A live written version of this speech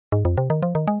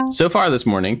So far this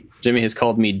morning, Jimmy has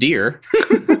called me dear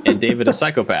and David a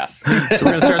psychopath. So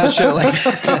we're going to start the show like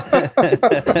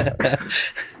that.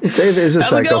 Dave is a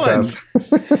psychopath.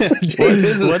 Dave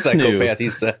is a What's psychopath, new? he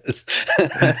says.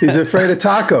 He's afraid of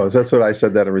tacos. That's what I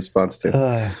said that in response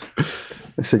to.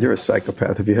 I said, you're a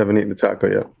psychopath if you haven't eaten a taco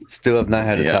yet. Still have not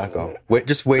had a taco.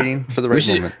 Just waiting for the right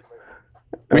moment.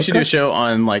 We should do a show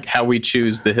on like how we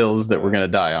choose the hills that we're going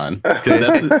to die on.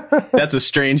 Because that's a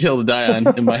strange hill to die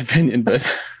on, in my opinion. But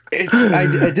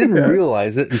I didn't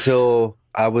realize it until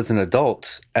I was an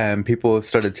adult and people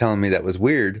started telling me that was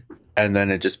weird. And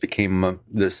then it just became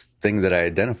this thing that I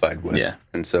identified with. Yeah.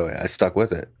 And so I stuck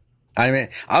with it. I mean,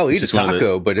 I'll eat a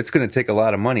taco, but it's going to take a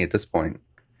lot of money at this point.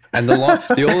 And the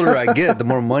older I get, the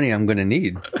more money I'm going to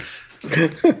need.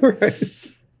 Right.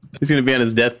 he's going to be on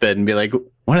his deathbed and be like,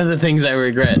 one of the things I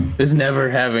regret is never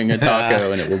having a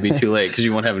taco, and it will be too late because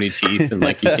you won't have any teeth and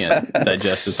like you can't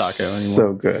digest the taco anymore.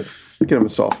 So good. Get him a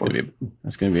soft one.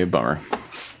 That's going to be a bummer.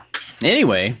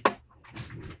 Anyway,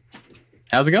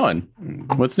 how's it going?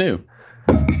 What's new?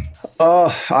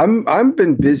 I'm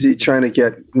been busy trying to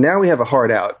get. Now we have a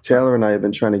hard out. Taylor and I have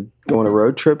been trying to go on a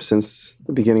road trip since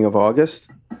the beginning of August,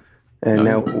 and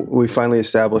now we finally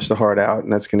established the hard out,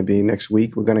 and that's going to be next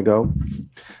week. We're going to go,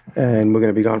 and we're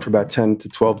going to be gone for about 10 to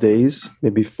 12 days,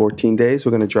 maybe 14 days.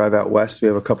 We're going to drive out west. We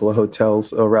have a couple of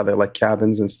hotels, or rather like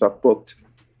cabins and stuff booked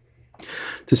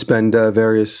to spend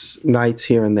various nights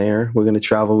here and there. We're going to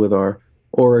travel with our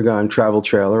Oregon travel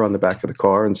trailer on the back of the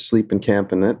car and sleep and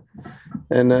camp in it.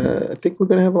 And I think we're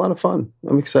going to have a lot of fun.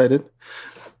 I'm excited.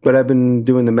 But I've been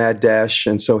doing the mad dash,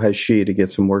 and so has she, to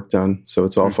get some work done. So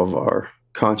it's off of our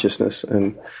consciousness,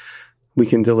 and we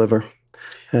can deliver.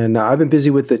 And I've been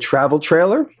busy with the travel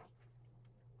trailer,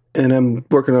 and I'm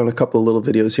working on a couple of little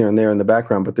videos here and there in the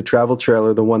background. But the travel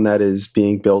trailer, the one that is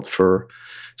being built for,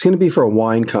 it's going to be for a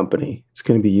wine company. It's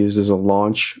going to be used as a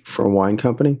launch for a wine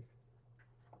company.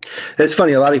 It's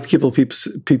funny. A lot of people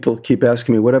keep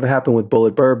asking me, whatever happened with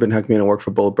Bullet Bourbon? How come you don't work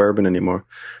for Bullet Bourbon anymore?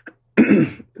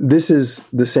 This is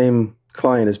the same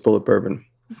client as Bullet Bourbon.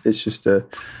 It's just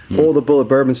all the Bullet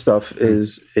Bourbon stuff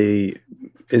is a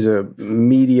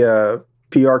media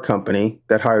PR company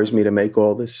that hires me to make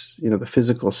all this, the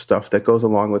physical stuff that goes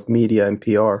along with media and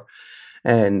PR.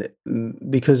 And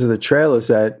because of the trailers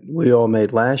that we all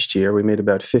made last year, we made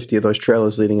about 50 of those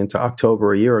trailers leading into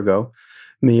October a year ago,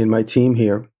 me and my team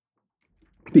here.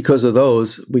 Because of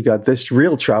those, we got this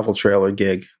real travel trailer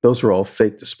gig. Those were all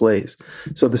fake displays.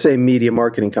 So the same media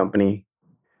marketing company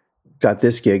got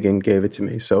this gig and gave it to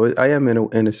me. So I am,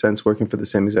 in a sense, working for the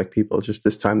same exact people. Just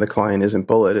this time the client isn't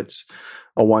Bullet. It's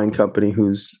a wine company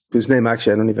whose name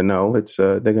actually I don't even know. It's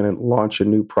they're going to launch a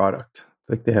new product.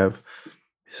 Like they have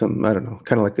some, I don't know,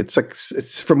 kind of like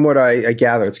it's from what I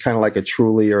gather, it's kind of like a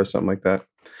Truly or something like that.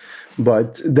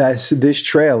 But this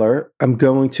trailer, I'm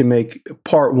going to make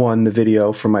part one, the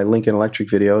video for my Lincoln Electric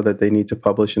video that they need to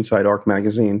publish inside ARC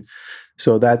magazine.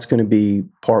 So that's going to be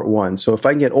part one. So if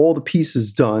I can get all the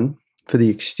pieces done for the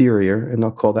exterior, and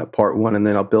I'll call that part one, and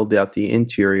then I'll build out the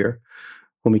interior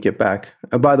when we get back.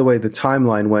 By the way, the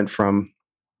timeline went from,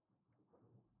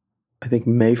 I think,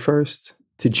 May 1st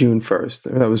to June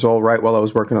 1st. That was all right while I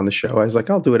was working on the show. I was like,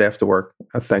 I'll do it after work.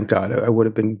 Thank God. I would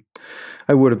have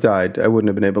died. I wouldn't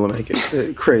have been able to make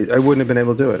it. Crazy. I wouldn't have been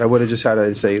able to do it. I would have just had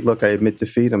to say, look, I admit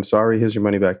defeat. I'm sorry. Here's your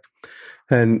money back.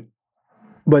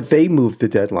 But they moved the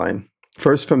deadline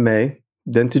first from May,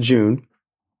 then to June,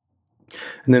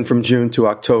 and then from June to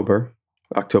October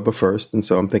 1st. And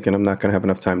so I'm thinking I'm not going to have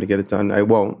enough time to get it done. I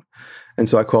won't. And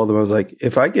so I called him. I was like,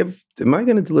 am I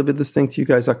going to deliver this thing to you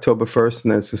guys October 1st?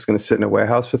 And then it's just going to sit in a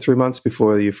warehouse for 3 months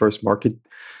before you first market?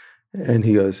 And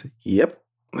he goes, yep.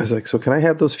 I was like, so can I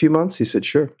have those few months? He said,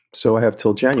 sure. So I have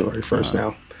till January 1st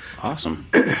now. Awesome.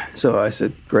 So I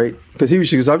said, great. Because he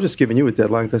goes, I'm just giving you a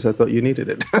deadline because I thought you needed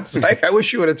it. I was like, I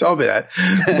wish you would have told me that.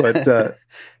 But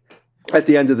at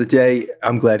the end of the day,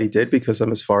 I'm glad he did, because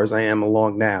I'm as far as I am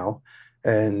along now.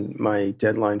 And my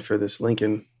deadline for this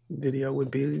Lincoln video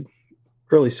would be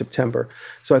early September.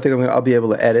 So I think I'll be able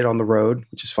to edit on the road,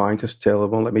 which is fine because Taylor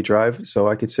won't let me drive. So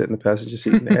I could sit in the passenger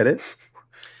seat and edit.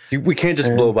 We can't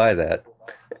just blow by that.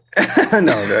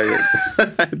 No.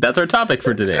 That's our topic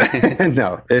for today.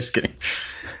 No. Just kidding.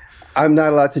 I'm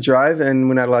not allowed to drive, and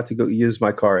we're not allowed to go use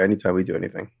my car anytime we do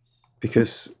anything,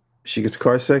 because she gets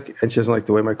car sick and she doesn't like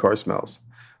the way my car smells.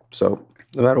 So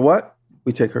no matter what,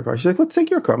 we take her car. She's like, let's take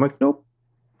your car. I'm like, nope.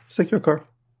 Let's take your car.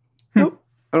 Nope.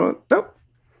 I don't want, nope.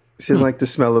 She doesn't like the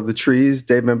smell of the trees.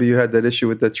 Dave, remember you had that issue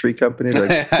with that tree company?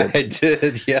 I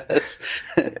did, yes.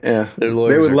 Yeah. Their They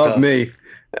lawyers would are love tough. me.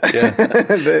 Yeah.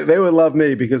 they would love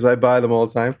me because I buy them all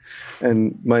the time.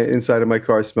 And my inside of my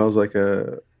car smells like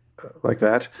a like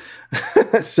that.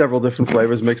 Several different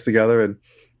flavors mixed together. And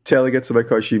Taylor gets in my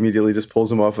car. She immediately just pulls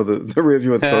them off of the rear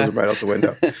view and throws them right out the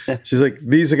window. She's like,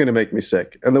 these are going to make me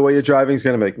sick. And the way you're driving is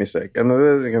going to make me sick. And this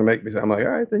is going to make me sick. I'm like,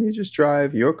 all right, then you just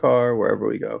drive your car wherever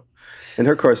we go. And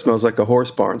her car smells like a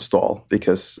horse barn stall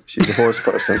because she's a horse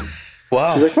person.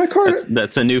 Wow. She's like, my car.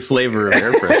 That's a new flavor of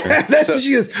air freshener.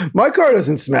 She goes, my car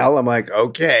doesn't smell. I'm like,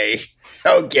 okay.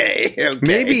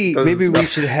 Maybe we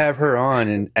should have her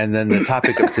on, and then the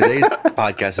topic of today's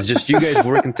podcast is just you guys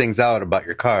working things out about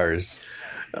your cars.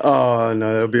 Oh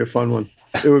no, that would be a fun one.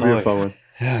 It would be a fun one.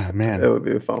 Yeah, man, it would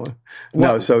be a fun one.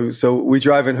 No, so we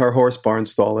drive in her horse barn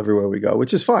stall everywhere we go,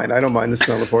 which is fine. I don't mind the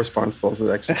smell of horse barn stalls. It's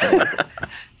actually kind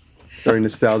of very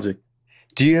nostalgic.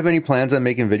 Do you have any plans on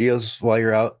making videos while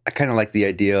you're out? I kind of like the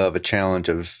idea of a challenge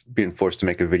of being forced to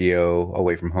make a video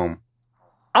away from home.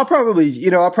 I'll probably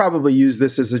use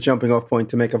this as a jumping off point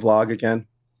to make a vlog again,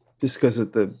 just because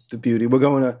of the beauty. We're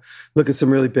going to look at some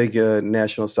really big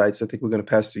national sites. I think we're going to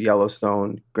pass through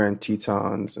Yellowstone, Grand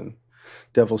Tetons, and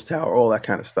Devil's Tower, all that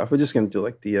kind of stuff. We're just going to do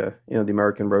like the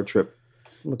American road trip,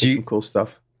 look at some cool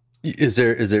stuff. Is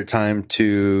there time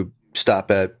to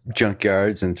stop at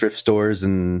junkyards and thrift stores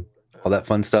and all that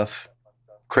fun stuff?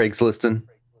 Craigslisting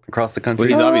across the country.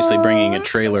 Well, he's obviously bringing a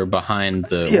trailer behind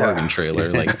the Oregon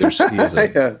trailer. Like he has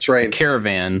a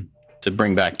caravan to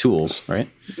bring back tools, right?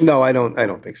 No, I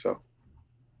don't think so.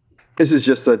 This is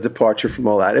just a departure from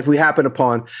all that. If we happen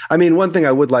upon, I mean, one thing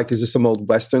I would like is just some old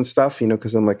Western stuff,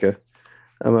 because I'm a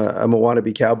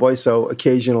wannabe cowboy. So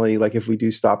occasionally, like if we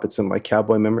do stop at some like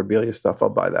cowboy memorabilia stuff, I'll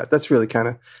buy that. That's really kind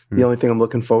of the only thing I'm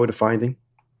looking forward to finding.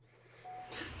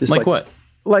 Just like what?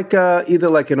 Like either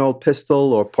like an old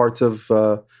pistol or parts of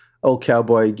old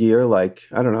cowboy gear, like,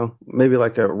 I don't know, maybe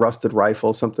like a rusted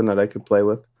rifle, something that I could play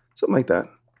with, something like that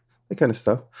kind of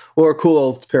stuff. Or a cool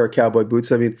old pair of cowboy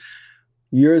boots. I mean,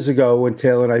 years ago when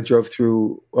Taylor and I drove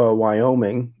through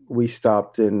Wyoming, we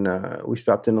stopped in a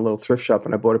little thrift shop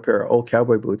and I bought a pair of old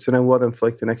cowboy boots and I wore them for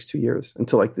like the next 2 years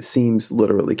until like the seams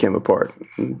literally came apart.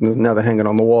 Now they're hanging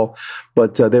on the wall,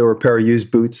 but they were a pair of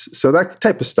used boots. So that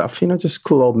type of stuff, just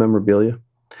cool old memorabilia.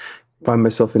 Find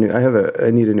myself I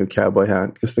need a new cowboy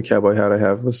hat because the cowboy hat I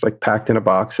have was like packed in a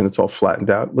box and it's all flattened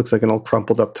out. Looks like an old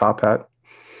crumpled up top hat.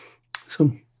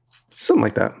 So something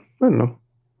like that. I don't know.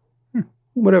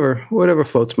 Whatever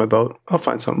floats my boat. I'll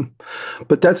find something.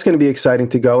 But that's going to be exciting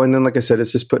to go. And then, like I said,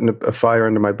 it's just putting a fire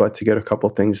under my butt to get a couple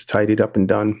things tidied up and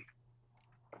done.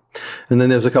 And then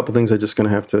there's a couple things I'm just going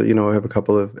to have to, I have a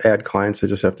couple of ad clients. I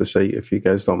just have to say, if you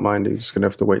guys don't mind, I'm just going to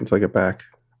have to wait until I get back.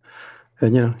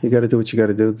 And, you got to do what you got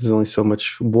to do. There's only so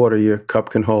much water your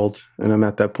cup can hold. And I'm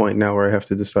at that point now where I have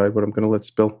to decide what I'm going to let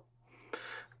spill.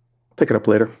 Pick it up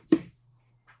later.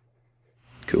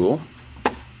 Cool.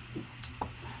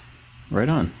 Right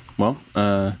on. Well,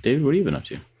 David, what have you been up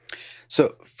to?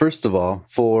 So, first of all,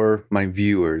 for my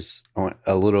viewers, I want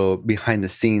a little behind the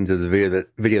scenes of the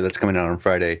video that's coming out on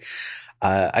Friday.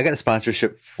 I got a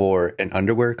sponsorship for an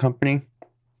underwear company.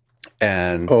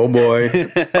 And oh boy,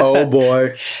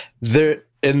 there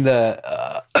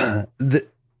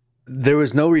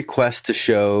was no request to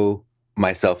show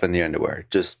myself in the underwear.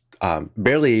 Just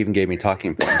barely even gave me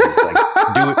talking points. It's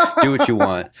like do what you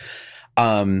want.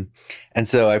 And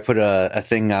so I put a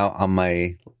thing out on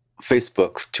my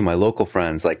Facebook to my local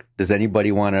friends, like, does anybody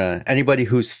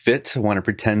who's fit want to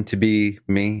pretend to be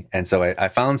me? And so I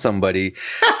found somebody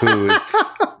who's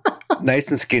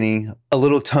nice and skinny, a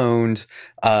little toned,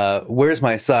 wears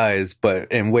my size,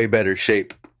 but in way better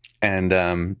shape.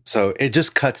 And so it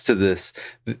just cuts to this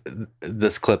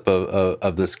clip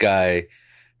of this guy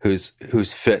who's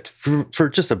fit for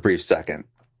just a brief second.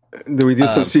 Do we do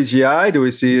some CGI? Do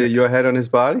we see your head on his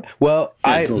body? Well,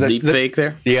 deep fake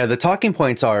there. Yeah, the talking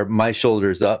points are my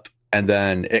shoulders up, and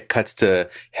then it cuts to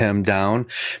him down.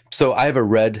 So I have a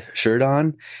red shirt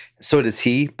on. So does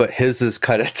he, but his is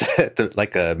cut at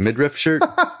like a midriff shirt.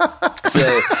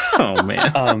 So, oh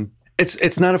man,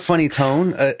 it's not a funny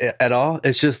tone at all.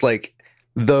 It's just like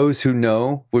those who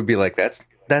know would be like,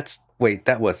 wait,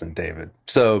 that wasn't David.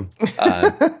 So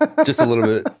just a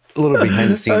little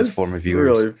behind the scenes for my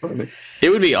viewers. Really funny. It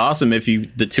would be awesome if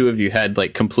the two of you had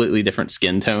like completely different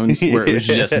skin tones, where it was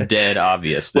just dead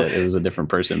obvious that it was a different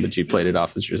person, but you played it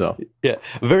off as yourself. Yeah,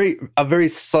 a very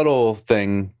subtle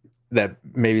thing that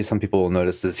maybe some people will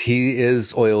notice is he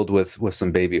is oiled with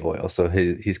some baby oil, so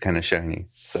he's kind of shiny.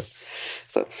 So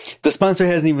the sponsor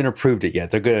hasn't even approved it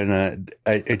yet. They're gonna.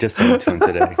 I just sent it to him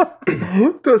today.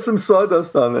 There's some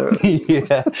sawdust on there.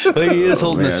 Yeah, well, he is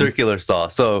holding a circular saw,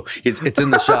 so it's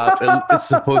in the shop. It's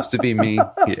supposed to be me.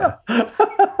 Yeah.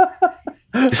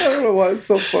 I don't know why it's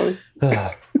so funny.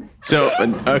 So,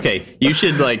 okay, you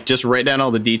should like just write down all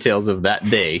the details of that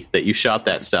day that you shot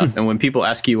that stuff. And when people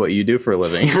ask you what you do for a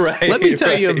living, let me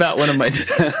tell you about one of my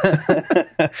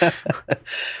tasks.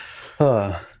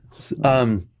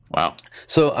 Wow.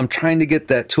 So I'm trying to get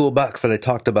that toolbox that I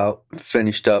talked about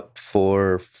finished up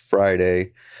for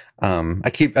Friday. I've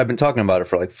been talking about it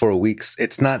for like 4 weeks.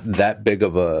 It's not that big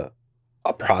of a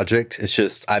project. It's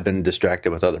just I've been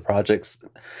distracted with other projects.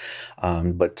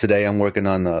 But today I'm working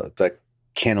on the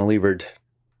cantilevered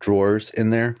drawers in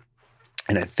there,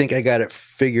 and I think I got it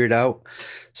figured out.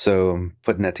 So I'm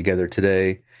putting that together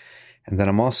today. And then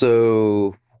I'm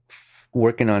also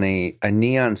working on a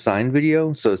neon sign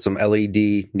video. So some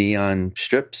LED neon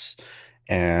strips.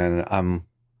 And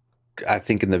I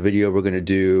think in the video, we're going to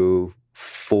do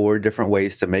 4 different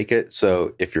ways to make it.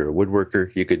 So if you're a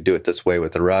woodworker, you could do it this way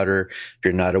with a router. If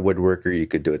you're not a woodworker, you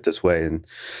could do it this way. And,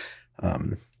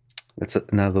 that's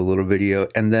another little video.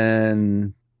 And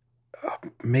then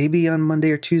maybe on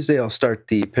Monday or Tuesday, I'll start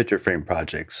the picture frame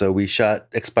project. So we shot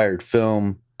expired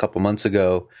film a couple months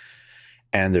ago,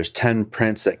 and there's 10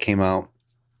 prints that came out.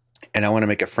 And I want to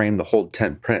make a frame to hold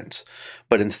 10 prints.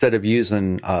 But instead of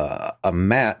using a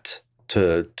mat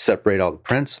to separate all the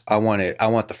prints, I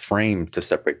want the frame to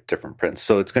separate different prints.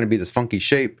 So it's going to be this funky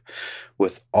shape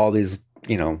with all these,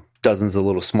 dozens of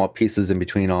little small pieces in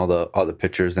between all the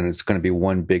pictures, and it's going to be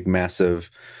one big massive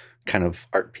kind of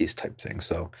art piece type thing.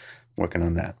 So working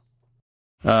on that.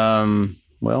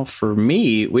 Well, for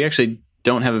me, we actually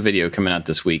don't have a video coming out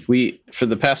this week. We, for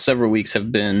the past several weeks,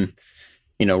 have been,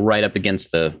 right up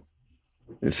against the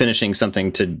finishing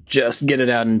something to just get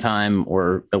it out in time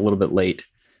or a little bit late.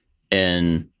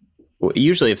 And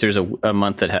usually if there's a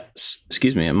month that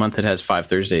has 5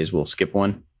 Thursdays, we'll skip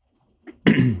one.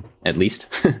 At least.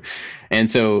 And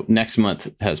so next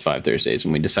month has 5 Thursdays,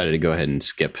 and we decided to go ahead and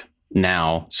skip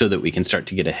now so that we can start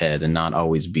to get ahead and not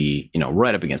always be,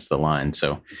 right up against the line.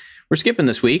 So we're skipping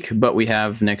this week, but we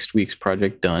have next week's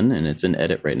project done, and it's in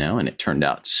edit right now, and it turned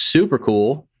out super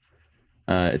cool.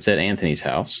 It's at Anthony's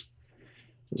house.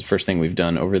 It's the first thing we've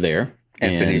done over there.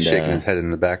 Anthony's shaking his head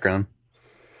in the background.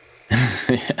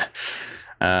 Yeah.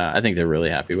 I think they're really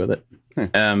happy with it.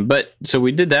 But so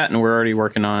we did that, and we're already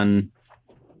working on,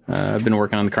 I've been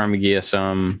working on the Carmagia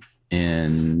some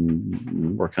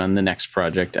and working on the next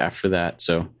project after that.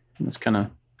 So that's kind of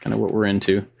what we're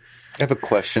into. I have a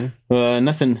question.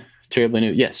 Nothing terribly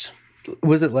new. Yes.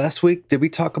 Was it last week? Did we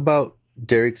talk about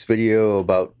Derek's video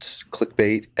about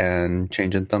clickbait and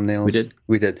changing thumbnails?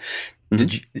 We did. Mm-hmm.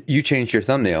 Did you changed your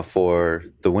thumbnail for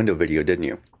the window video, didn't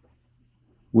you?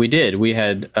 We did. We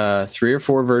had 3 or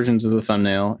 4 versions of the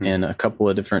thumbnail and a couple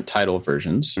of different title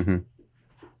versions. Mm-hmm.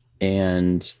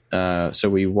 And so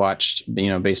we watched,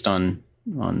 based on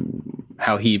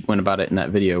how he went about it in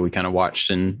that video, we kind of watched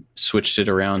and switched it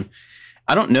around.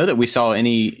 I don't know that we saw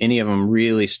any of them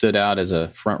really stood out as a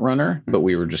front runner, but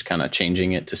we were just kind of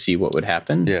changing it to see what would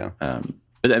happen. Yeah.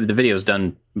 But the video's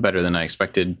done better than I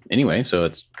expected anyway, so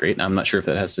it's great. I'm not sure if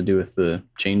that has to do with the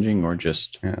changing or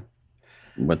just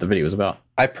what the video was about.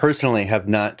 I personally have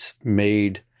not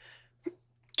made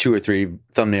 2 or 3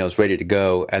 thumbnails ready to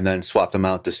go and then swapped them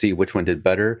out to see which one did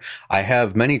better. I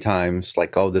have many times,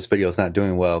 like, this video is not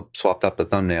doing well, swapped up the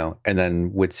thumbnail, and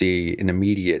then would see an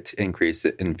immediate increase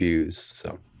in views.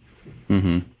 So,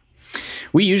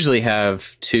 we usually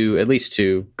have at least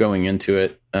two going into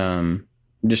it.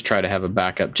 Just try to have a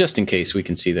backup just in case we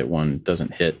can see that one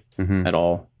doesn't hit at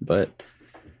all. But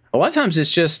a lot of times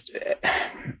it's just,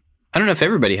 I don't know if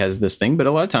everybody has this thing, but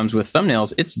a lot of times with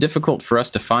thumbnails, it's difficult for us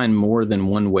to find more than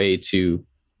one way to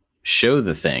show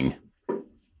the thing.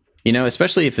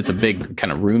 Especially if it's a big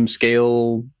kind of room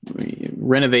scale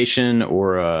renovation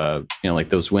or, like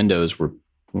those windows where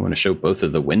we want to show both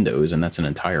of the windows and that's an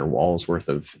entire wall's worth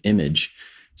of image.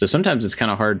 So sometimes it's kind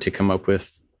of hard to come up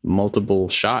with multiple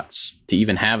shots to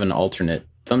even have an alternate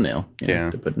thumbnail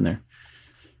to put in there.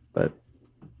 But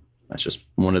that's just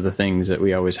one of the things that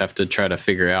we always have to try to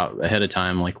figure out ahead of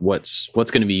time, like what's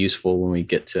going to be useful when we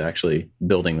get to actually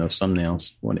building those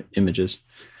thumbnails, what images.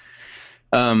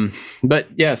 But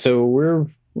yeah, so we're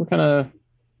kind of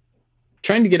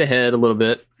trying to get ahead a little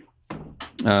bit.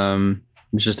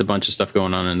 There's just a bunch of stuff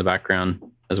going on in the background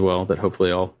as well that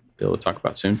hopefully I'll be able to talk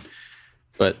about soon.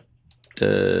 But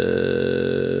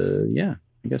yeah,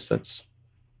 I guess that's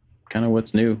kind of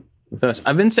what's new with us.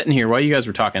 I've been sitting here while you guys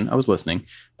were talking. I was listening,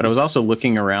 but I was also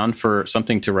looking around for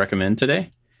something to recommend today.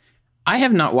 I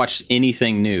have not watched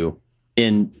anything new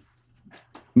in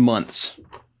months.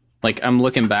 Like, I'm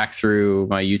looking back through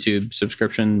my YouTube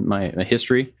subscription, my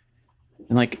history,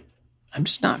 and like, I'm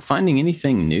just not finding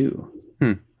anything new.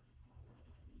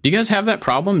 Do you guys have that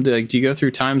problem? Do you go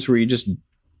through times where you just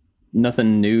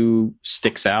nothing new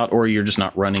sticks out, or you're just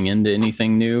not running into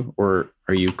anything new, or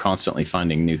are you constantly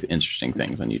finding new interesting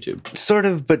things on YouTube? Sort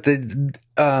of, but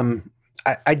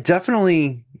I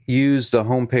definitely use the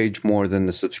homepage more than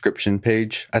the subscription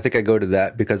page. I think I go to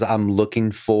that because I'm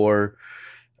looking for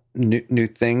new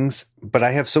things, but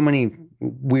I have so many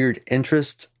weird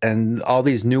interests, and all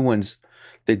these new ones,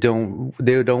 they don't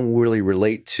really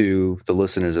relate to the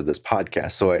listeners of this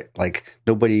podcast. So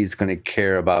nobody's going to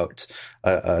care about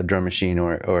a drum machine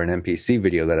or an MPC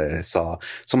video that I saw.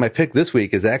 So my pick this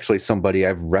week is actually somebody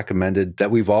I've recommended, that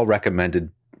we've all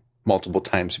recommended multiple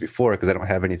times before, because I don't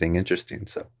have anything interesting.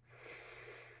 So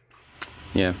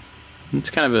yeah,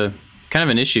 it's kind of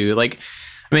an issue. Like,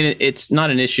 I mean, it's not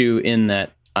an issue in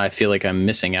that I feel like I'm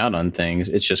missing out on things.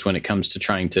 It's just when it comes to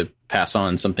trying to pass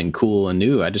on something cool and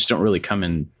new, I just don't really come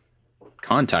in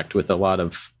contact with a lot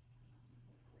of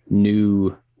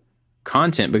new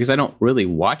content because I don't really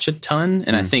watch a ton.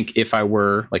 And I think if I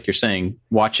were, like you're saying,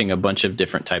 watching a bunch of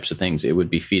different types of things, it would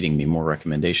be feeding me more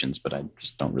recommendations, but I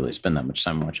just don't really spend that much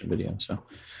time watching video. So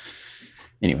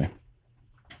anyway,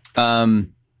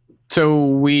 so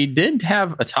we did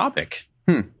have a topic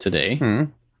today.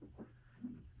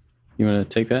 You want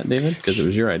to take that, David? Because it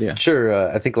was your idea.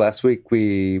 Sure. I think last week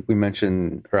we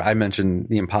mentioned, or I mentioned,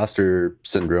 the imposter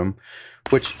syndrome,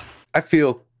 which I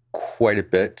feel quite a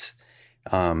bit.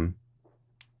 I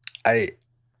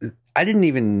don't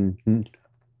even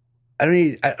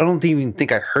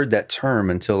think I heard that term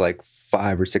until like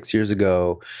 5 or 6 years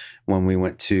ago when we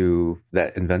went to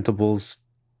that Inventables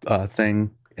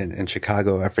thing in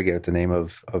Chicago. I forget the name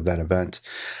of that event.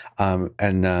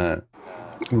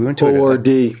 We went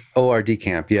to ORD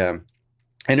camp, yeah.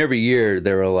 And every year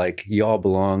they were like, "You all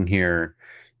belong here.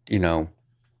 You know,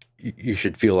 you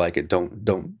should feel like it. Don't.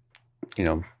 You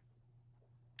know,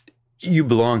 you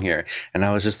belong here." And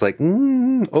I was just like,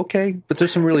 "Okay," but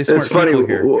there's some really smart people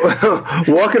here.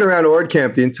 Walking around ORD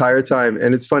camp the entire time,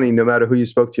 and it's funny. No matter who you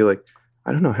spoke to, you're like,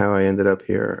 I don't know how I ended up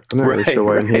here. I'm not really sure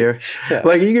why I'm here. Yeah.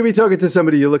 Like, you could be talking to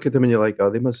somebody, you look at them and you're like,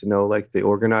 oh, they must know like the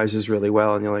organizers really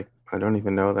well. And you're like, I don't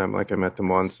even know them. Like, I met them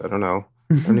once. I don't know.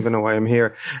 I don't even know why I'm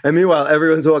here. And meanwhile,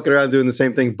 everyone's walking around doing the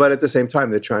same thing. But at the same time,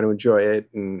 they're trying to enjoy it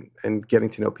and getting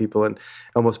to know people. And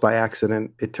almost by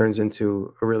accident, it turns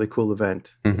into a really cool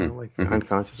event,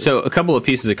 unconsciously. So a couple of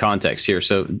pieces of context here.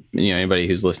 So, anybody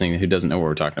who's listening who doesn't know what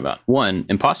we're talking about. One,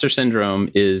 imposter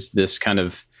syndrome is this kind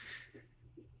of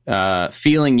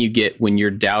feeling you get when you're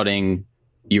doubting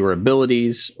your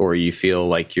abilities, or you feel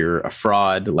like you're a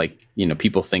fraud, like,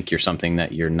 people think you're something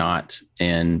that you're not.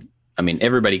 And I mean,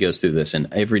 everybody goes through this in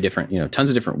every different, tons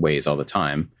of different ways all the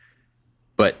time.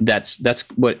 But that's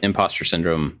what imposter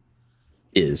syndrome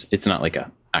is. It's not like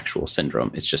a actual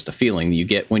syndrome. It's just a feeling you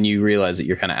get when you realize that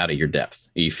you're kind of out of your depth.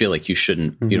 You feel like you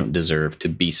shouldn't, you don't deserve to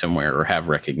be somewhere or have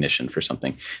recognition for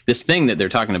something. This thing that they're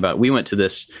talking about, we went to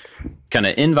this kind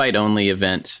of invite only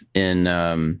event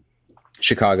in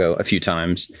Chicago a few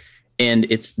times,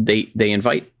 and it's they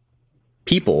invite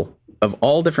people of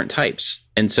all different types.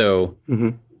 And so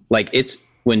like, it's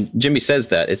when Jimmy says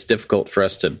that, it's difficult for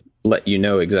us to let you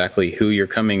know exactly who you're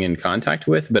coming in contact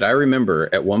with. But I remember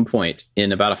at one point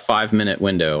in about a 5-minute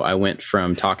window, I went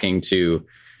from talking to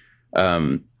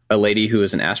a lady who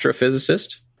was an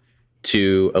astrophysicist,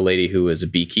 to a lady who was a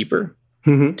beekeeper,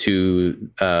 to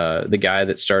the guy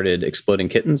that started Exploding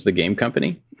Kittens, the game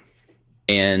company.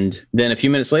 And then a few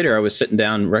minutes later, I was sitting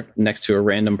down next to a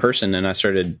random person, and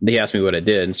he asked me what I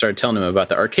did, and started telling him about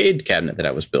the arcade cabinet that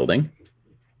I was building.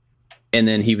 And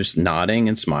then he was nodding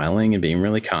and smiling and being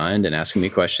really kind and asking me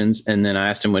questions. And then I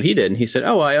asked him what he did, and he said,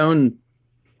 "Oh, I own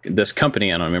this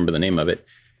company. I don't remember the name of it.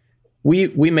 We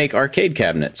make arcade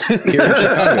cabinets here in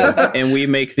Chicago, and we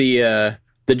make the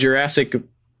Jurassic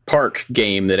Park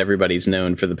game that everybody's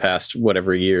known for the past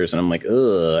whatever years." And I'm like,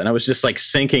 ugh. And I was just like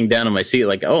sinking down in my seat,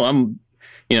 like, oh, I'm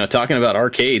talking about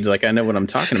arcades. Like, I know what I'm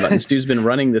talking about. This dude's been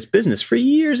running this business for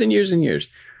years and years and years.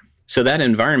 So that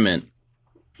environment,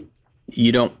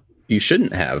 you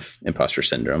shouldn't have imposter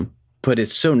syndrome, but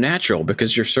it's so natural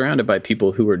because you're surrounded by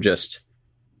people who are just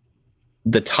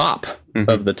the top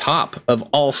of the top of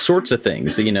all sorts of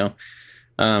things,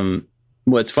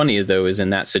 What's funny, though, is in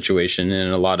that situation, and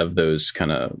in a lot of those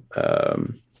kind of,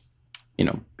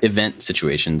 event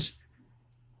situations,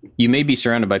 you may be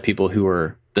surrounded by people who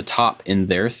are the top in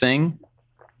their thing,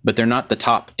 but they're not the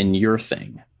top in your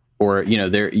thing. Or,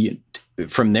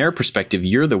 from their perspective,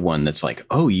 you're the one that's like,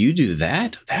 oh, you do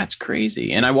that? That's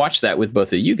crazy. And I watched that with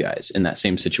both of you guys in that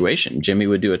same situation. Jimmy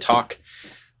would do a talk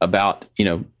about,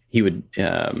 he would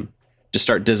just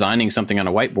start designing something on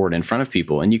a whiteboard in front of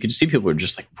people. And you could see people are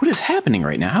just like, what is happening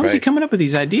right now? How is he coming up with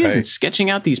these ideas and sketching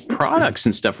out these products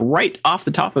and stuff right off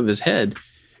the top of his head?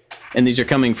 And these are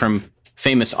coming from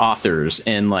famous authors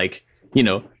and like, you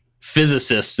know,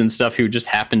 physicists and stuff who just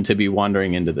happen to be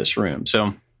wandering into this room.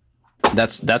 So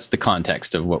that's the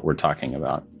context of what we're talking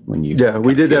about when you. Yeah,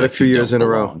 we did that a few years in a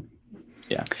row.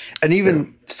 Yeah. And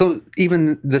even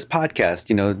this podcast,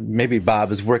 you know, maybe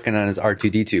Bob is working on his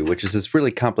R2D2, which is this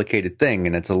really complicated thing.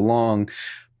 And it's a long,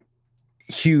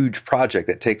 huge project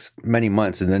that takes many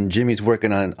months. And then Jimmy's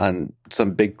working on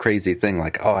some big crazy thing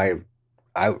like, oh,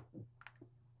 I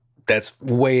that's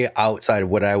way outside of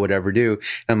what I would ever do.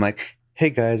 And I'm like, hey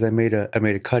guys, I made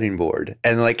a cutting board.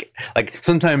 And like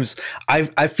sometimes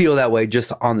I feel that way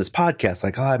just on this podcast,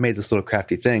 like, oh, I made this little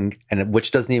crafty thing, and which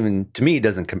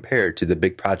doesn't compare to the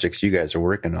big projects you guys are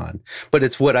working on. But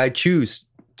it's what I choose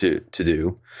to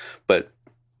do. But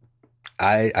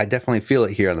I definitely feel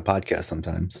it here on the podcast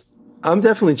sometimes. I'm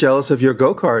definitely jealous of your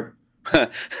go-kart.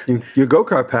 your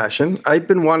go-kart passion. I've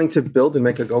been wanting to build and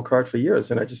make a go-kart for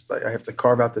years, and I have to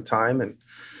carve out the time, and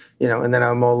you know, and then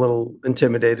I'm a little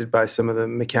intimidated by some of the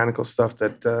mechanical stuff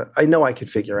that I know I could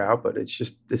figure out, but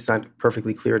it's not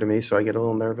perfectly clear to me. So I get a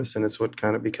little nervous, and it's what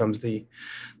kind of becomes the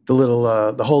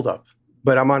holdup.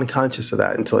 But I'm unconscious of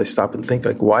that until I stop and think,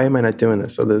 like, why am I not doing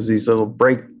this? So there's these little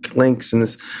break links, and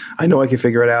this. I know I can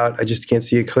figure it out. I just can't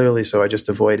see it clearly, so I just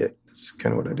avoid it. That's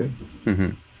kind of what I do.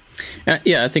 Mm-hmm.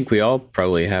 Yeah, I think we all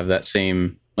probably have that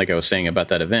same. Like I was saying about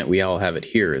that event, we all have it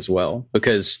here as well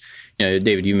because. You know,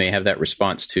 David, you may have that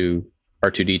response to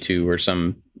R2D2 or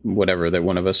some whatever that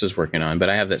one of us is working on, but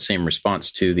I have that same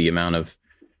response to the amount of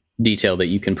detail that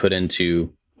you can put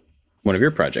into one of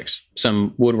your projects.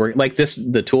 Some woodwork, like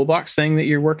the toolbox thing that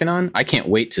you're working on. I can't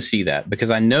wait to see that because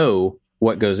I know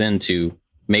what goes into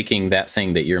making that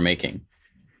thing that you're making.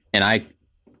 And I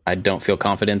don't feel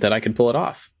confident that I could pull it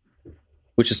off,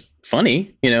 which is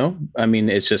funny. You know, I mean,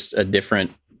 it's just a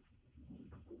different.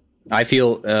 I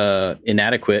feel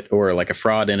inadequate or like a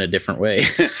fraud in a different way,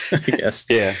 I guess.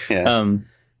 Yeah.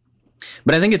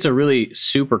 But I think it's a really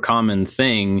super common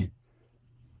thing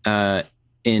to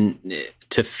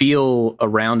feel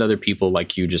around other people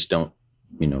like you just don't,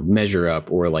 you know, measure up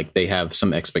or like they have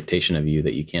some expectation of you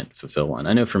that you can't fulfill on.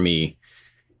 I know for me,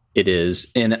 it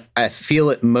is. And I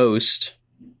feel it most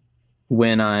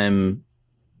when I'm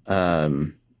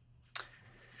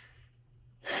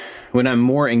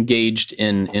more engaged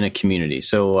in a community.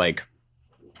 So like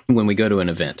when we go to an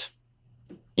event,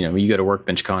 you know, you go to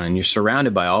Workbench Con and you're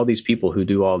surrounded by all these people who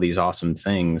do all these awesome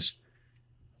things.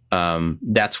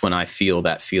 That's when I feel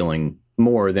that feeling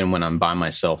more than when I'm by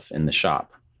myself in the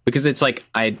shop, because it's like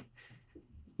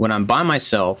when I'm by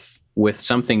myself with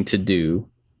something to do,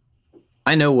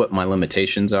 I know what my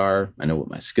limitations are. I know what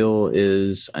my skill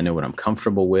is. I know what I'm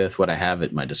comfortable with, what I have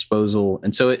at my disposal.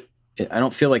 And so I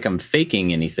don't feel like I'm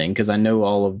faking anything because I know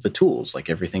all of the tools, like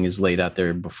everything is laid out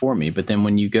there before me. But then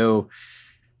when you go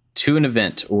to an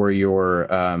event or you're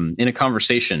in a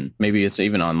conversation, maybe it's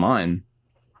even online,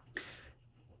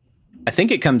 I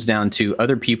think it comes down to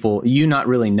other people, you not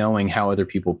really knowing how other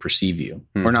people perceive you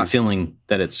or not feeling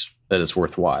that it's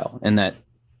worthwhile. And that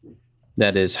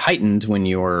is heightened when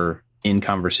you're in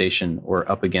conversation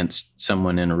or up against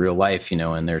someone in real life, you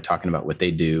know, and they're talking about what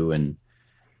they do. And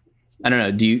I don't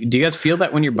know. Do you guys feel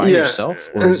that when you're by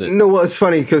yourself? Or is it? No, well, it's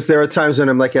funny because there are times when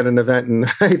I'm like at an event and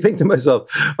I think to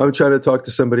myself, I'm trying to talk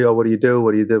to somebody. Oh, what do you do?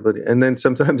 What do you do? And then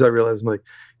sometimes I realize I'm like,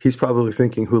 he's probably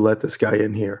thinking, who let this guy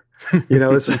in here? You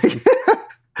know, it's like,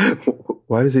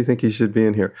 why does he think he should be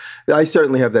in here? I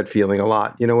certainly have that feeling a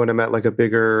lot. You know, when I'm at like a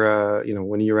bigger, you know,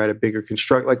 when you're at a bigger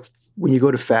construct, like when you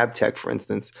go to Fab Tech, for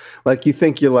instance, like you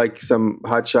think you're like some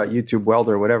hotshot YouTube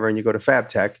welder or whatever, and you go to Fab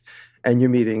Tech and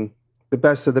you're meeting the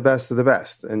best of the best of the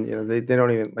best. And, you know, they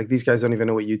don't even, like, these guys don't even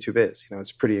know what YouTube is. You know,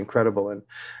 it's pretty incredible.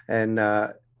 And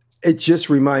it just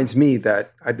reminds me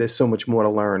that there's so much more to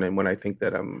learn. And when I think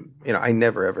that you know, I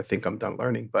never ever think I'm done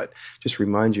learning, but just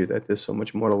remind you that there's so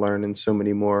much more to learn and so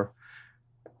many more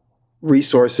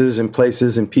resources and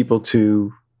places and people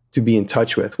to be in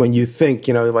touch with. When you think,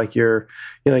 you know, like you're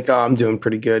like, oh, I'm doing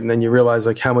pretty good. And then you realize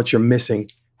like how much you're missing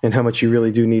and how much you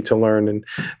really do need to learn. And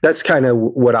that's kind of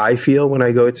what I feel when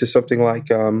I go to something like,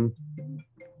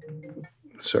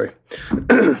 sorry,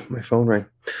 my phone rang.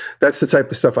 That's the type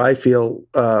of stuff I feel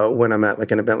when I'm at like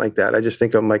an event like that. I just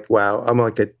think I'm like, wow, I'm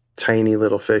like a tiny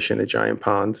little fish in a giant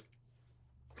pond.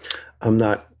 I'm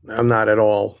not at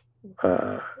all,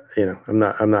 you know,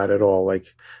 I'm not at all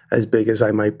like as big as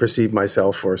I might perceive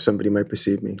myself or somebody might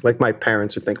perceive me. Like my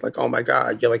parents would think like, oh my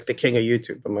God, you're like the king of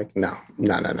YouTube. I'm like, no,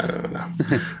 not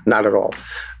at all.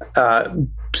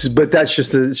 but that's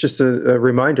just it's just a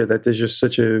reminder that there's just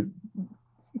such a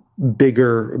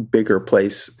bigger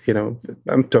place. You know,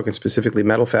 I'm talking specifically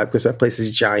Metal Fab because that place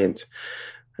is giant,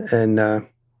 and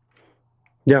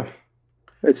yeah,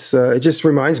 it just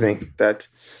reminds me that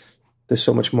there's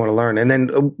so much more to learn. And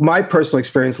then my personal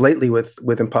experience lately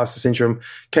with imposter syndrome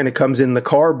kind of comes in the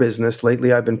car business.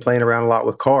 Lately, I've been playing around a lot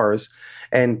with cars,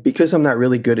 and because I'm not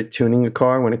really good at tuning a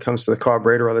car when it comes to the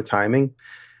carburetor or the timing,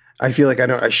 I feel like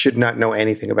I should not know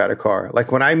anything about a car.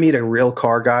 Like when I meet a real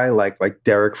car guy, like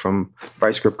Derek from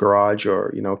Vice Grip Garage, or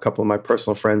a couple of my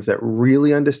personal friends that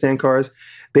really understand cars,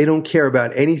 they don't care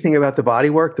about anything about the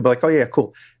bodywork. They'll be like, "Oh yeah,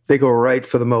 cool." They go right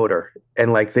for the motor,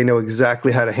 and like they know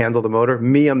exactly how to handle the motor.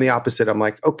 Me, I'm the opposite. I'm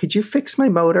like, "Oh, could you fix my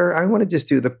motor? I want to just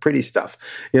do the pretty stuff."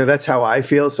 That's how I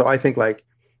feel. So I think like,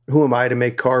 who am I to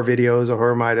make car videos, or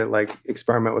who am I to like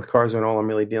experiment with cars when all I'm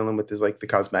really dealing with is like the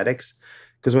cosmetics?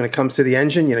 Because when it comes to the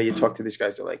engine, you talk to these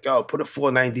guys, they're like, "Oh, put a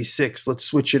 496, let's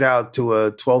switch it out to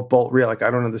a 12-bolt reel." Like,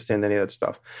 I don't understand any of that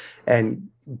stuff. And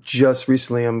just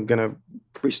recently, I'm going to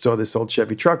restore this old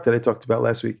Chevy truck that I talked about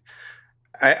last week.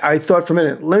 I thought for a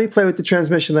minute, let me play with the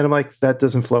transmission. Then I'm like, that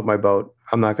doesn't float my boat.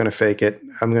 I'm not going to fake it.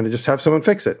 I'm going to just have someone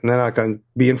fix it. And then I'm going to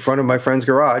be in front of my friend's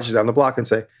garage down the block and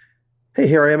say, "Hey,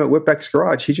 here I am at Whipbeck's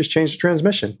garage. He just changed the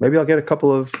transmission. Maybe I'll get a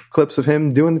couple of clips of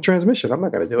him doing the transmission." I'm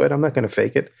not going to do it. I'm not going to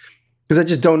fake it. Because I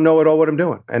just don't know at all what I'm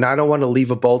doing. And I don't want to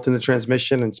leave a bolt in the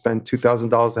transmission and spend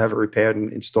 $2,000 to have it repaired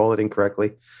and install it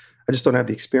incorrectly. I just don't have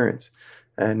the experience.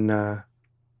 And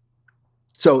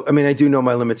so, I mean, I do know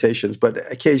my limitations, but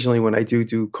occasionally when I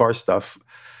do car stuff,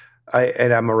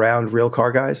 and I'm around real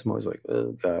car guys, I'm always like,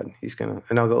 "Oh God, he's going to,"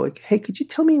 and I'll go like, "Hey, could you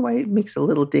tell me why it makes a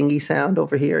little dingy sound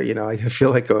over here?" I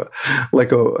feel like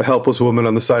a helpless woman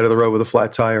on the side of the road with a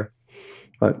flat tire.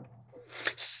 But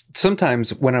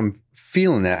sometimes when I'm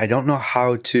feeling that, I don't know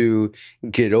how to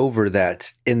get over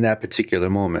that in that particular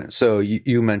moment. So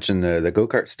you mentioned the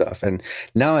go-kart stuff, and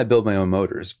now I build my own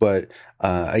motors. But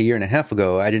a year and a half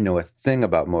ago, I didn't know a thing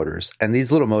about motors. And these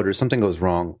little motors, something goes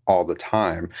wrong all the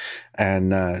time.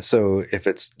 And so if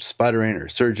it's sputtering or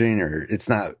surging or it's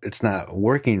not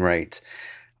working right,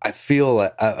 I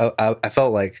feel I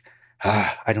felt like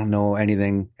I don't know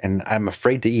anything, and I'm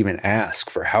afraid to even ask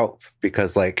for help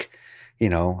because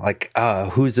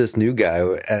who's this new guy?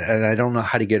 And I don't know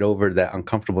how to get over that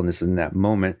uncomfortableness in that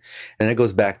moment. And it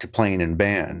goes back to playing in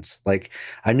bands. Like,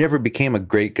 I never became a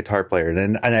great guitar player.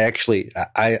 And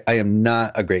I am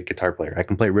not a great guitar player. I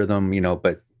can play rhythm,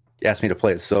 but you ask me to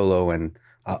play it solo and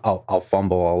I'll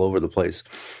fumble all over the place.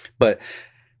 But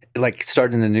like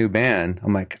starting a new band,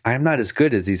 I'm like, I'm not as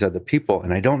good as these other people.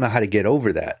 And I don't know how to get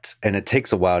over that. And it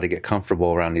takes a while to get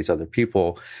comfortable around these other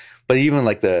people. But even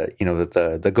like the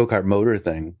go-kart motor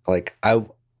thing, like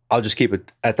I'll just keep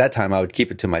it at that time. I would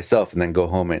keep it to myself and then go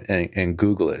home and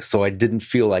Google it. So I didn't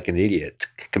feel like an idiot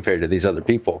compared to these other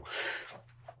people.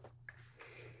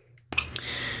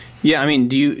 Yeah. I mean,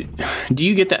 do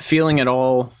you get that feeling at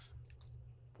all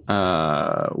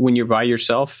when you're by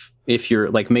yourself? If you're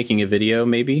like making a video,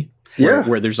 maybe?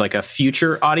 Where there's like a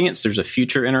future audience, there's a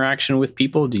future interaction with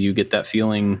people. Do you get that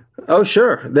feeling? Oh,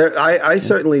 sure. I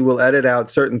certainly will edit out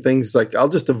certain things. Like I'll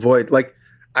just avoid, like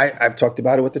I've talked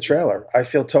about it with the trailer. I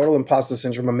feel total imposter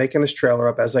syndrome. I'm making this trailer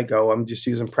up as I go. I'm just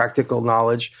using practical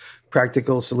knowledge,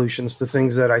 practical solutions to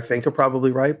things that I think are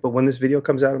probably right. But when this video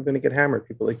comes out, I'm going to get hammered.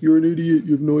 People are like, "You're an idiot.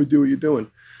 You have no idea what you're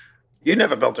doing. You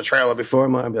never built a trailer before."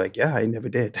 I'll be like, "Yeah, I never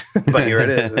did." But here it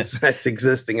is. It's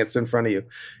existing. It's in front of you.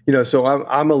 So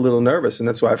I'm a little nervous. And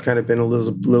that's why I've kind of been a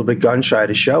little bit gun shy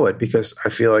to show it, because I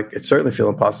feel like it certainly feel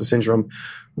imposter syndrome.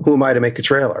 Who am I to make a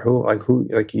trailer?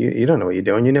 You don't know what you're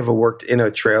doing. You never worked in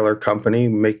a trailer company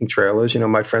making trailers.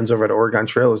 My friends over at Oregon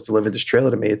Trailers delivered this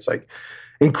trailer to me. It's like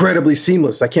incredibly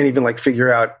seamless. I can't even like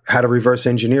figure out how to reverse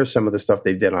engineer some of the stuff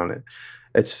they did on it.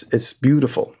 It's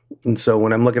beautiful. And so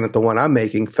when I'm looking at the one I'm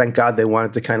making, thank God they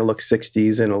wanted to kind of look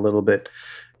 60s and a little bit,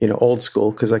 old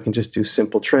school, because I can just do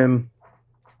simple trim.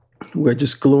 We're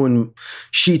just gluing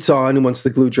sheets on, and once the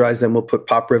glue dries, then we'll put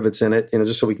pop rivets in it,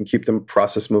 just so we can keep the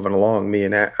process moving along. Me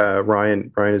and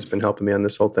Ryan has been helping me on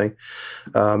this whole thing.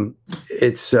 I'm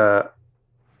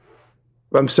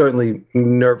certainly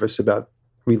nervous about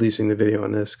releasing the video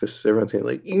on this, because everyone's going to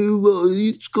like,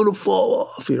 it's going to fall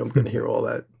off. I'm going to hear all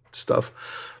that stuff,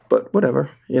 but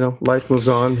whatever, life moves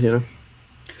on,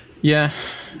 Yeah.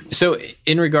 So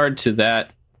in regard to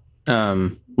that,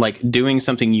 like doing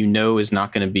something is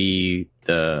not going to be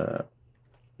the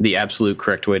absolute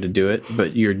correct way to do it,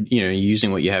 but you're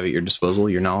using what you have at your disposal,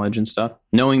 your knowledge and stuff,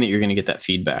 knowing that you're going to get that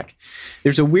feedback.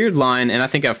 There's a weird line, and I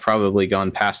think I've probably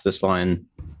gone past this line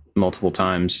multiple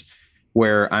times,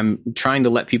 where I'm trying to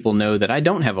let people know that I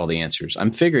don't have all the answers.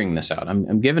 I'm figuring this out.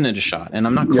 I'm giving it a shot, and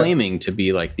I'm not claiming to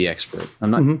be like the expert.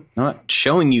 I'm not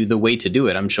showing you the way to do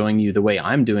it. I'm showing you the way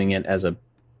I'm doing it as a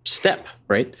step,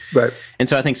 right? Right. And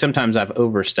so I think sometimes I've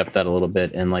overstepped that a little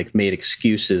bit and like made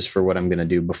excuses for what I'm going to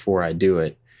do before I do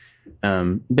it.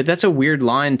 But that's a weird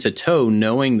line to toe,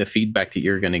 knowing the feedback that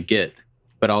you're going to get,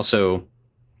 but also,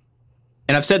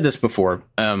 and I've said this before,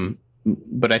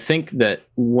 but I think that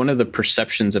one of the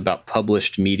perceptions about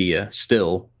published media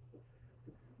still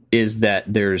is that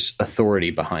there's authority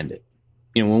behind it.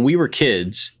 You know, when we were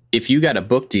kids, if you got a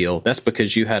book deal, that's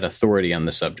because you had authority on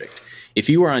the subject. If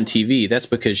you were on TV, that's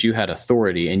because you had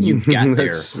authority and you got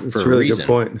there for a really reason. Good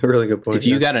point. A really good point. If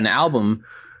you got an album,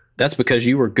 that's because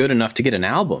you were good enough to get an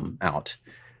album out.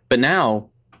 But now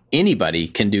anybody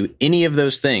can do any of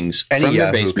those things from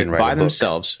their basement by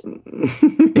themselves.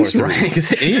 That's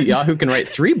right. Any Yahoo can write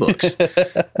 3 books.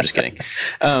 I'm just kidding.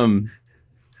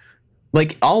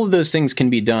 Like all of those things can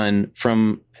be done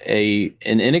from an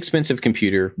inexpensive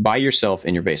computer by yourself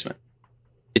in your basement.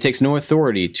 It takes no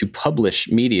authority to publish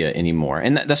media anymore.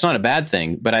 And that's not a bad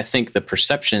thing, but I think the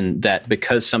perception that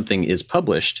because something is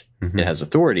published, it has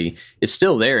authority, is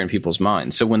still there in people's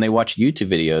minds. So when they watch a YouTube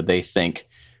video, they think,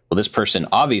 well, this person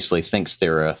obviously thinks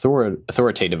they're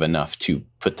authoritative enough to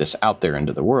put this out there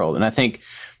into the world. And I think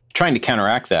trying to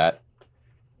counteract that,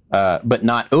 but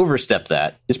not overstep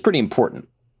that, is pretty important.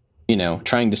 You know,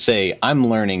 trying to say, I'm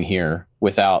learning here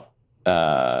without,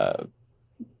 without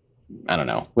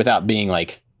being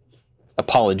like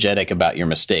apologetic about your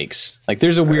mistakes. Like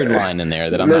there's a weird line in there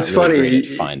that I'm not really great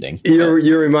at finding.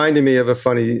 You're reminding me of a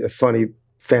funny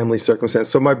family circumstance.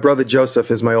 So my brother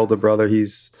Joseph is my older brother.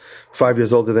 He's 5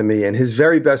 years older than me, and his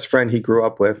very best friend he grew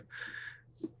up with,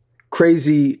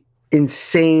 crazy,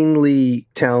 insanely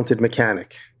talented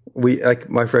mechanic. We like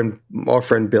our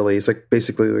friend Billy is like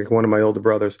basically like one of my older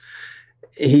brothers.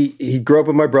 He grew up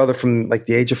with my brother from like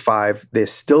the age of 5. They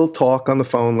still talk on the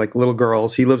phone like little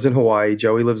girls. He lives in Hawaii.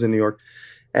 Joey lives in New York.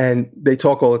 And they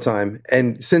talk all the time.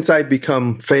 And since I've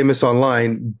become famous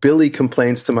online, Billy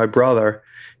complains to my brother.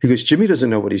 He goes, Jimmy doesn't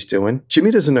know what he's doing. Jimmy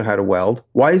doesn't know how to weld.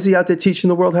 Why is he out there teaching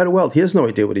the world how to weld? He has no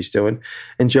idea what he's doing.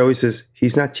 And Joey says,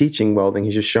 he's not teaching welding.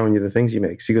 He's just showing you the things he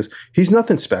makes. He goes, he's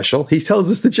nothing special. He tells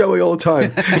this to Joey all the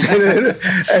time.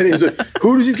 and he's like,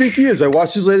 who does he think he is? I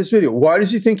watched his latest video. Why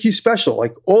does he think he's special?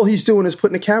 Like all he's doing is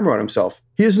putting a camera on himself.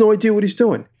 He has no idea what he's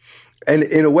doing. And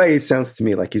in a way, it sounds to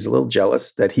me like he's a little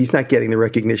jealous that he's not getting the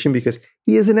recognition because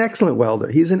he is an excellent welder.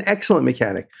 He's an excellent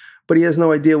mechanic, but he has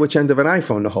no idea which end of an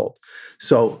iPhone to hold.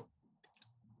 So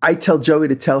I tell Joey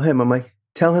to tell him, I'm like,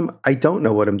 tell him I don't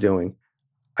know what I'm doing.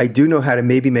 I do know how to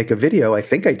maybe make a video. I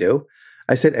think I do.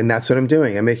 I said, and that's what I'm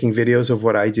doing. I'm making videos of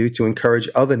what I do to encourage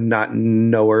other not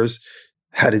knowers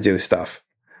how to do stuff.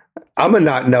 I'm a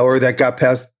not knower that got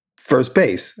past first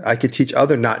base. I could teach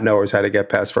other not knowers how to get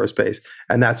past first base.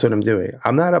 And that's what I'm doing.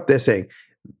 I'm not up there saying,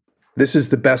 this is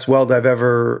the best weld I've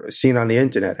ever seen on the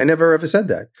internet. I never ever said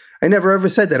that. I never ever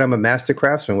said that I'm a master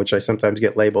craftsman, which I sometimes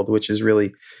get labeled, which is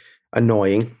really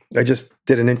annoying. I just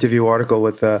did an interview article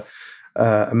with a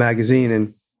magazine,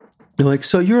 and they're like,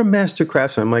 so you're a master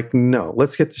craftsman? I'm like, no,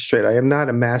 let's get this straight. I am not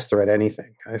a master at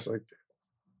anything. I was like,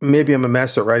 maybe I'm a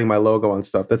master at writing my logo on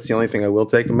stuff. That's the only thing I will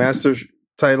take a master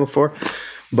title for.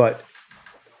 But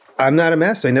I'm not a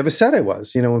master. I never said I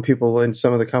was. You know, when people in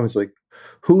some of the comments like,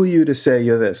 who are you to say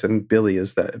you're this? And Billy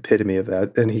is the epitome of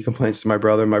that. And he complains to my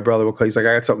brother. My brother will call. He's like,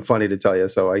 I got something funny to tell you.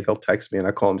 So he'll text me and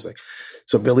I call him. He's like,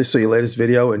 so Billy saw your latest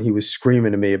video, and he was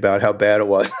screaming to me about how bad it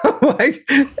was. I'm like,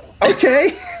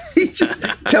 okay. He just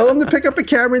tell him to pick up a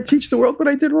camera and teach the world what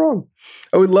I did wrong.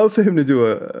 I would love for him to do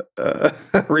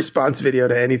a response video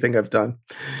to anything I've done.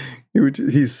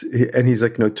 He's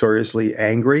like notoriously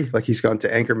angry. Like he's gone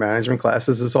to anger management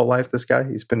classes his whole life. This guy,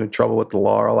 he's been in trouble with the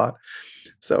law a lot.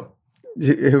 So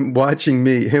him watching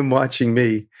me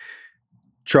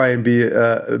try and be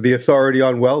the authority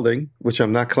on welding, which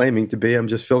I'm not claiming to be, I'm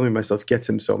just filming myself, gets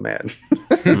him so mad.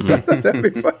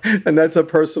 That'd be fun. And that's a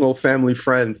personal family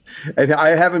friend. And I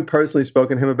haven't personally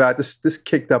spoken to him about this. This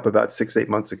kicked up about 6-8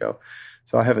 months ago.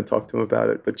 So I haven't talked to him about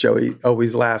it. But Joey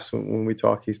always laughs when we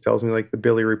talk. He tells me like the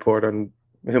Billy report on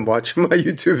him watching my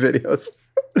YouTube videos.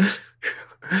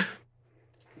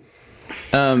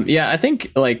 Yeah, I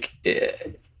think like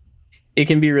it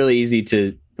can be really easy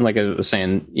to, like I was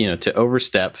saying, you know, to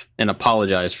overstep and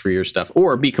apologize for your stuff,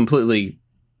 or be completely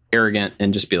arrogant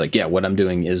and just be like, yeah, what I'm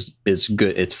doing is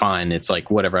good. It's fine. It's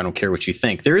like, whatever. I don't care what you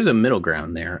think. There is a middle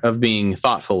ground there of being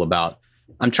thoughtful about,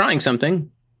 I'm trying something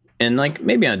and like,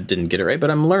 maybe I didn't get it right,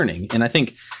 but I'm learning. And I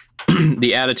think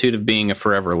the attitude of being a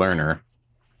forever learner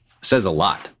says a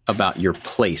lot about your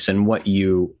place and what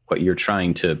you're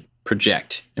trying to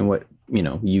project and what,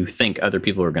 you think other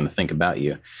people are going to think about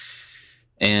you.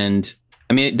 And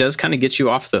I mean, it does kind of get you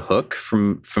off the hook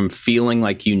from feeling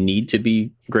like you need to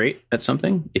be great at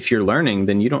something. If you're learning,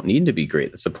 then you don't need to be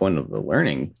great. That's the point of the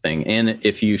learning thing. And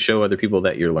if you show other people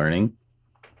that you're learning,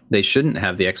 they shouldn't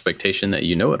have the expectation that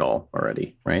you know it all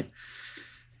already, right?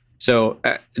 So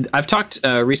I've talked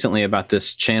recently about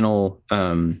this channel.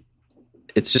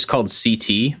 It's just called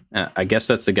CT. I guess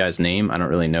that's the guy's name. I don't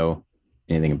really know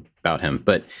anything about him,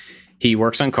 but he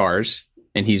works on cars.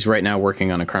 And he's right now working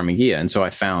on a Karmann Ghia. And so I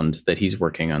found that he's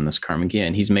working on this Karmann Ghia,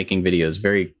 and he's making videos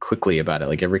very quickly about it.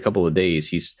 Like every couple of days,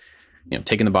 he's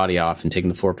taking the body off and taking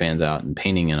the floor pans out and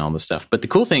painting and all this stuff. But the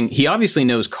cool thing, he obviously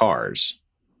knows cars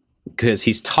because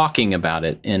he's talking about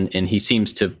it, and he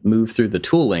seems to move through the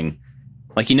tooling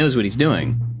like he knows what he's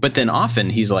doing. But then often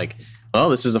he's like, well,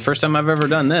 this is the first time I've ever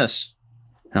done this.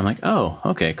 And I'm like, oh,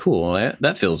 okay, cool.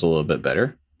 That feels a little bit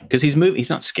better. Because he's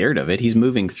not scared of it. He's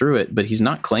moving through it, but he's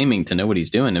not claiming to know what he's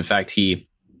doing. In fact, he,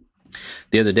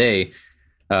 the other day,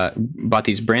 bought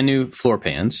these brand new floor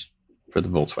pans for the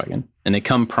Volkswagen, and they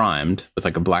come primed with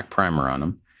like a black primer on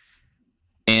them.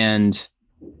 And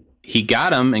he got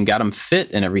them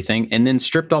fit and everything, and then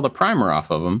stripped all the primer off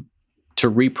of them to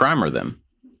re-primer them.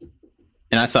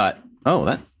 And I thought, oh,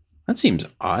 that seems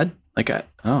odd. Like,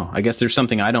 I guess there's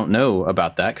something I don't know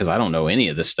about that because I don't know any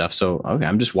of this stuff. So, okay,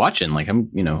 I'm just watching, like I'm,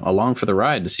 along for the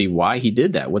ride to see why he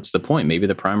did that. What's the point? Maybe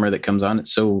the primer that comes on,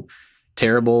 it's so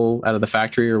terrible out of the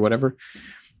factory or whatever.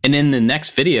 And in the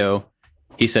next video,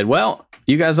 he said, well,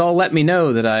 you guys all let me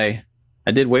know that I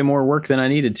did way more work than I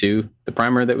needed to. The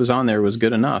primer that was on there was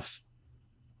good enough.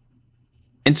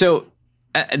 And so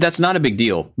that's not a big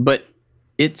deal, but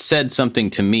it said something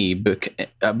to me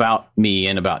about me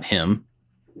and about him.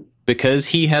 Because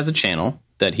he has a channel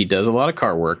that he does a lot of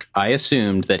car work, I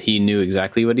assumed that he knew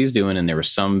exactly what he's doing and there was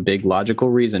some big logical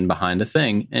reason behind a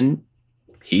thing, and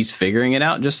he's figuring it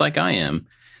out just like I am.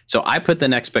 So I put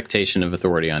an expectation of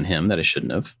authority on him that I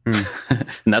shouldn't have,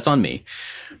 and that's on me.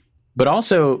 But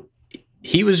also,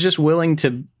 he was just willing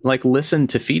to like listen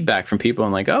to feedback from people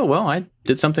and like, oh, well, I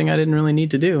did something I didn't really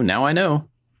need to do. Now I know.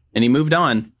 And he moved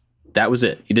on. That was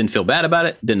it. He didn't feel bad about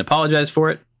it, didn't apologize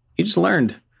for it. He just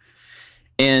learned.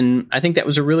 And I think that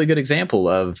was a really good example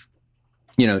of,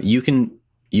 you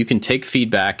can take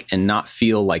feedback and not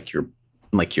feel like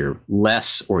you're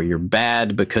less or you're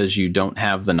bad because you don't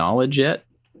have the knowledge yet.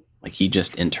 Like he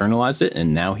just internalized it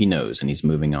and now he knows and he's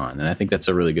moving on. And I think that's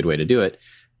a really good way to do it.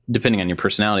 Depending on your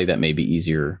personality, that may be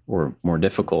easier or more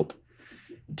difficult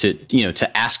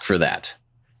to ask for that.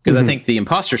 Because I think the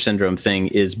imposter syndrome thing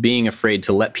is being afraid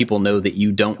to let people know that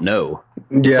you don't know.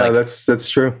 Yeah, that's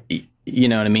true. You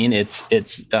know what I mean? It's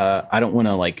I don't want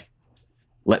to like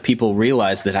let people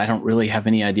realize that I don't really have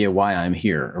any idea why I'm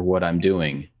here or what I'm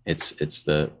doing. It's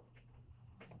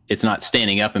not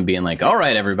standing up and being like, all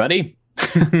right, everybody,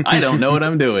 I don't know what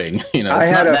I'm doing.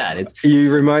 It's not that.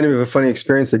 You reminded me of a funny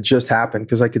experience that just happened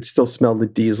because I could still smell the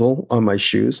diesel on my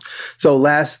shoes. So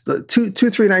last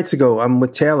 3 nights ago, I'm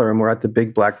with Taylor and we're at the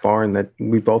big black barn that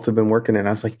we both have been working in.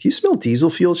 I was like, do you smell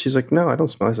diesel fuel? She's like, no, I don't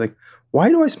smell. I was like, why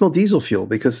do I smell diesel fuel?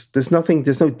 Because there's no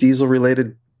diesel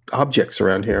related objects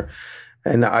around here.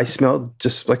 And I smell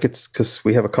just like it's because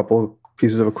we have a couple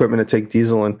pieces of equipment to take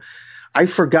diesel. And I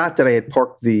forgot that I had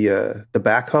parked the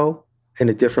backhoe in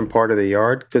a different part of the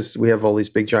yard because we have all these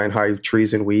big giant high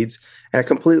trees and weeds. And I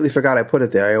completely forgot I put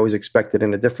it there. I always expect it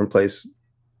in a different place.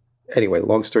 Anyway,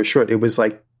 long story short, it was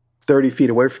like 30 feet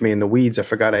away from me in the weeds. I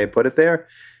forgot I had put it there.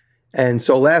 And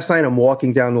so last night I'm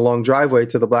walking down the long driveway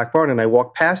to the black barn and I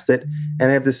walk past it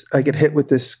and I get hit with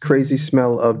this crazy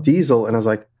smell of diesel. And I was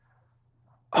like,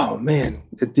 oh man,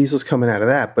 the diesel's coming out of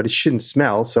that, but it shouldn't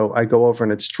smell. So I go over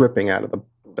and it's dripping out of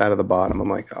the bottom. I'm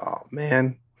like, oh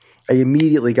man, I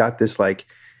immediately got this, like,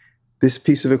 this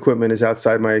piece of equipment is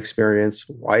outside my experience.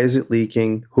 Why is it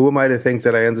leaking? Who am I to think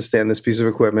that I understand this piece of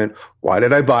equipment? Why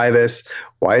did I buy this?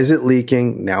 Why is it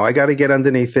leaking? Now I got to get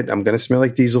underneath it. I'm going to smell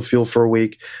like diesel fuel for a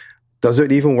week. Does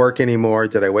it even work anymore?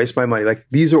 Did I waste my money? Like,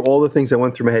 these are all the things that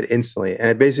went through my head instantly. And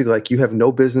it basically, like, you have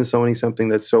no business owning something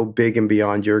that's so big and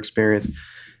beyond your experience.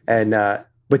 And,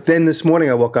 but then this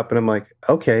morning I woke up and I'm like,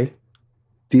 okay,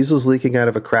 diesel's leaking out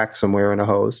of a crack somewhere in a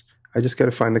hose. I just got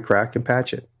to find the crack and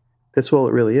patch it. That's all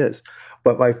it really is.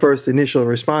 But my first initial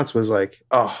response was like,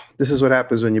 oh, this is what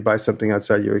happens when you buy something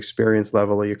outside your experience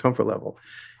level or your comfort level.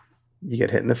 You get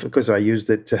hit in the, because I used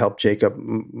it to help Jacob.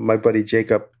 My buddy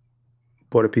Jacob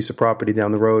bought a piece of property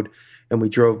down the road and we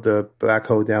drove the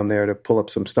backhoe down there to pull up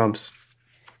some stumps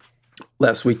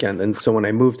last weekend. And so when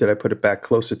I moved it, I put it back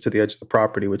closer to the edge of the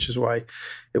property, which is why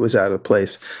it was out of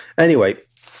place. Anyway,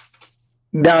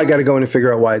 now I got to go in and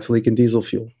figure out why it's leaking diesel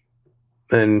fuel.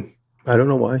 And I don't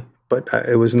know why, but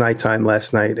it was nighttime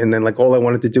last night. And then like all I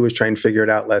wanted to do was try and figure it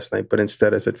out last night. But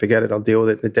instead I said, forget it. I'll deal with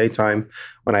it in the daytime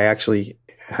when I actually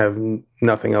have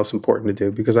nothing else important to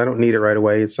do, because I don't need it right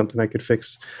away. It's something I could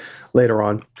fix later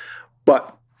on.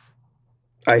 But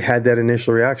I had that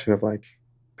initial reaction of like,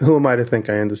 who am I to think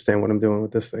I understand what I'm doing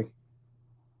with this thing?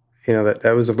 You know,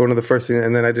 that was one of the first things.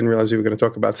 And then I didn't realize we were going to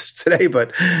talk about this today,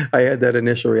 but I had that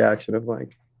initial reaction of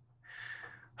like,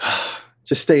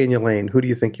 just stay in your lane. Who do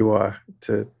you think you are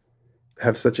to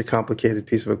have such a complicated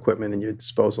piece of equipment in your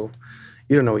disposal?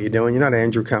 You don't know what you're doing. You're not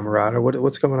Andrew Camarata.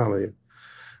 What's going on with you?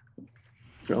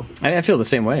 No. I feel the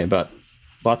same way about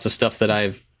lots of stuff that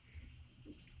I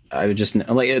would just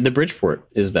like. The Bridgeport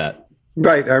is that.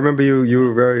 Right. I remember you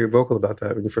were very vocal about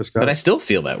that when you first got it. But I still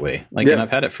feel that way. Like, and I've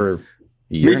had it for a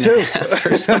year. Me too. And a half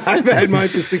or something. I've had mine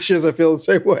for 6 years. I feel the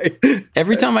same way.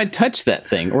 Every time I touch that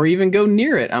thing or even go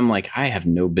near it, I'm like, I have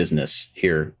no business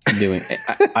here doing it.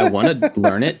 I want to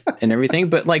learn it and everything,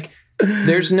 but like,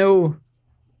 there's no,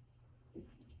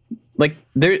 like,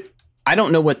 I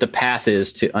don't know what the path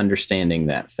is to understanding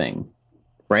that thing.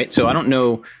 Right. So I don't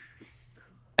know.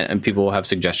 And people will have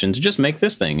suggestions, just make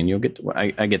this thing and you'll get to,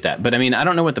 I get that. But I mean, I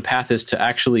don't know what the path is to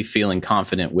actually feeling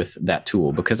confident with that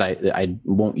tool, because I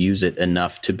won't use it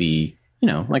enough to be, you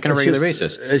know, like on a regular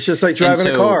basis. It's just like driving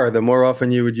a car. The more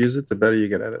often you would use it, the better you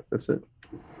get at it. That's it.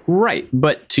 Right.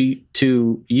 But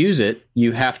to use it,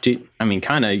 you have to, I mean,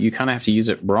 you kind of have to use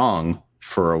it wrong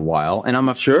for a while. And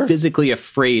I'm physically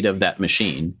afraid of that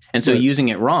machine. And so using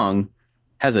it wrong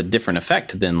has a different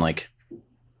effect than like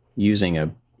using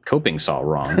a coping saw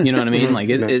wrong. You know what I mean? Like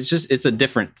it's a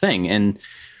different thing. And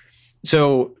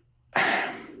so I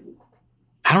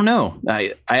don't know.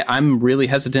 I'm really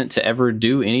hesitant to ever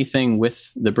do anything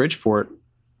with the Bridgeport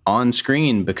on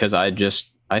screen, because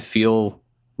I feel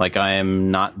like I am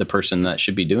not the person that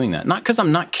should be doing that. Not because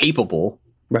I'm not capable.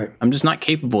 Right. I'm just not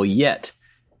capable yet.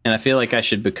 And I feel like I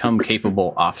should become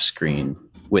capable off screen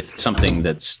with something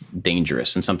that's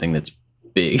dangerous and something that's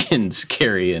big and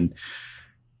scary. And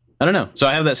I don't know. So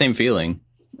I have that same feeling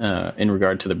in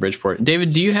regard to the Bridgeport.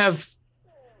 David, do you have?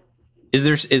 Is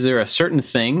there a certain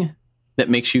thing that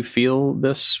makes you feel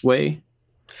this way?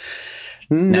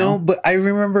 No, but I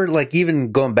remember like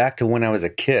even going back to when I was a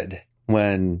kid,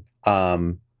 when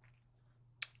and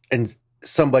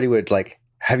somebody would like,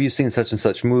 have you seen such and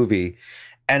such movie?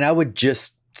 And I would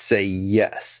just say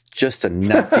yes, just to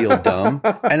not feel dumb.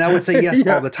 And I would say yes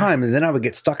all the time, and then I would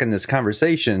get stuck in this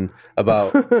conversation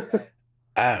about.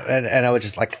 And I was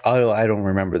just like, oh, I don't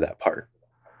remember that part.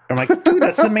 I'm like, dude,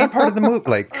 that's the main part of the movie.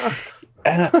 Like,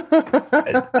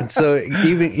 and so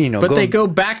even, you know, but they go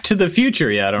back to the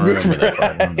future. Yeah, I don't remember that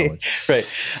part. Right.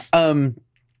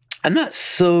 I'm not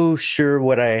so sure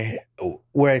where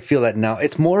I feel that now.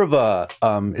 It's more of a,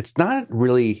 it's not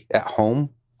really at home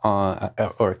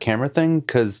or a camera thing,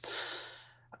 because,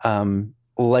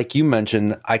 like you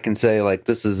mentioned, I can say like,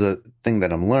 this is a thing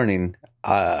that I'm learning.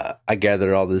 I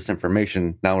gathered all this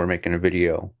information. Now we're making a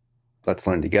video. Let's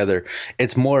learn together.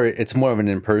 It's more of an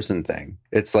in-person thing.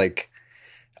 It's like,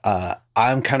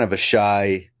 I'm kind of a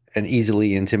shy and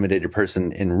easily intimidated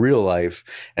person in real life.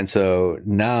 And so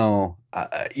now,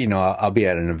 you know, I'll be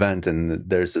at an event and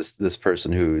there's this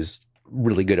person who's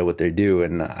really good at what they do.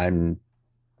 And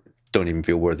don't even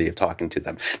feel worthy of talking to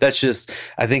them. That's just,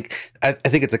 I think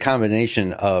it's a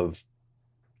combination of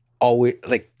always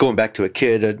like going back to a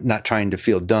kid, not trying to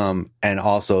feel dumb, and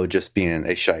also just being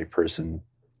a shy person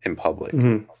in public.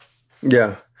 Mm-hmm.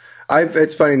 Yeah.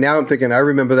 It's funny. Now I'm thinking, I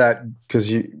remember that because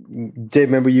Dave,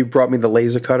 remember you brought me the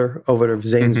laser cutter over to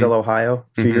Zanesville, Ohio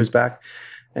a few years back.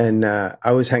 And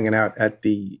I was hanging out at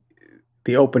the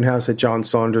open house at John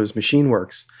Saunders Machine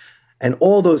Works. And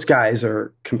all those guys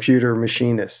are computer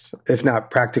machinists, if not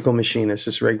practical machinists,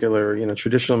 just regular, you know,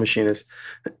 traditional machinists.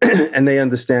 And they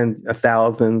understand a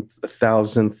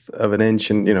thousandth of an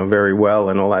inch and, you know, very well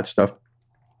and all that stuff.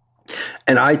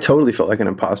 And I totally felt like an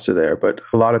imposter there. But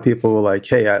a lot of people were like,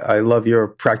 hey, I love your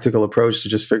practical approach to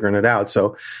just figuring it out.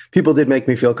 So people did make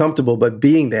me feel comfortable. But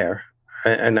being there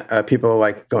and people are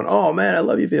like going, oh, man, I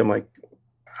love you. I'm like,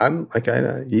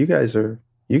 you guys are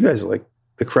like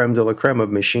the creme de la creme of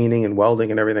machining and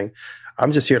welding and everything.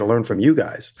 I'm just here to learn from you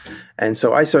guys. And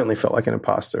so I certainly felt like an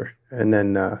imposter. And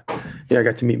then, I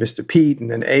got to meet Mr. Pete and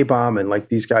then A-Bomb and like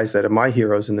these guys that are my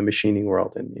heroes in the machining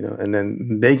world. And, you know, and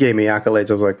then they gave me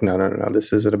accolades. I was like, no,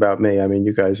 this isn't about me. I mean,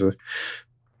 you guys are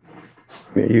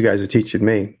You guys are teaching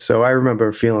me. So I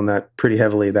remember feeling that pretty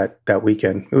heavily that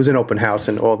weekend. It was an open house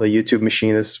and all the YouTube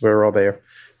machinists were all there.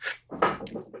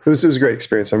 It was a great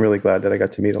experience. I'm really glad that I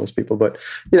got to meet all those people. But,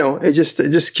 it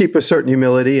just keep a certain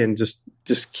humility and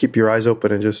just keep your eyes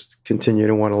open and just continue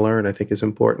to want to learn, I think is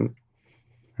important.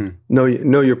 Know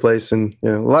your place. And,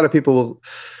 a lot of people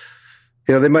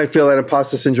will, they might feel that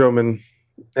imposter syndrome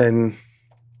and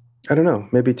I don't know,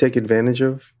 maybe take advantage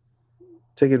of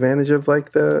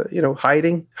like the,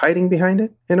 hiding behind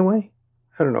it in a way.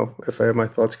 I don't know if I have my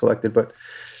thoughts collected, but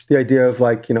the idea of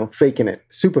like, faking it,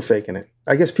 super faking it.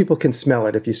 I guess people can smell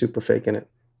it if you super faking it,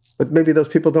 but maybe those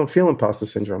people don't feel imposter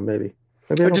syndrome. Maybe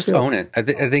or just own it. I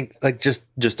think like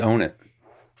just own it.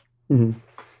 Mm-hmm.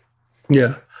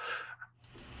 Yeah.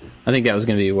 I think that was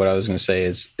going to be what I was going to say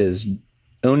is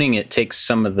owning it takes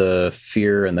some of the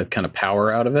fear and the kind of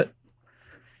power out of it.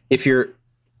 If you're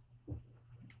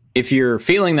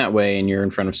feeling that way and you're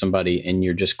in front of somebody and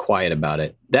you're just quiet about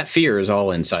it, that fear is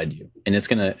all inside you and it's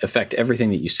going to affect everything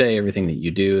that you say, everything that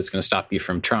you do. It's going to stop you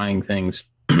from trying things.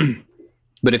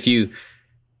 But if you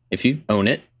own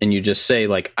it and you just say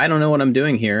like, I don't know what I'm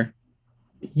doing here,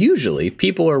 usually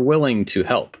people are willing to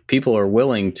help. People are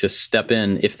willing to step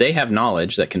in. If they have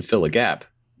knowledge that can fill a gap,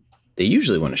 they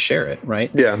usually want to share it,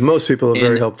 right? Yeah, most people are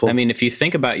very helpful. I mean, if you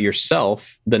think about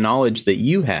yourself, the knowledge that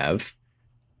you have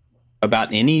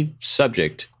about any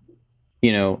subject,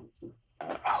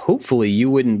 hopefully you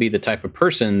wouldn't be the type of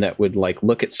person that would like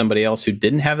look at somebody else who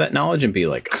didn't have that knowledge and be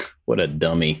like, what a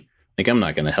dummy. Like, I'm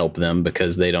not going to help them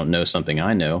because they don't know something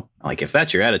I know. Like, if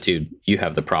that's your attitude, you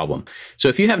have the problem. So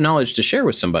if you have knowledge to share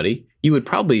with somebody, you would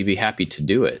probably be happy to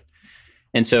do it.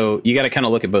 And so you got to kind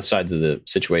of look at both sides of the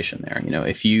situation there.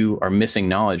 If you are missing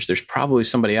knowledge, there's probably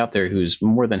somebody out there who's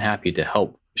more than happy to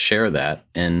help share that.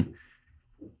 And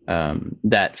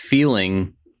that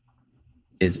feeling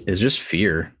is just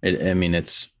fear.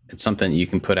 It's something you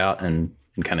can put out and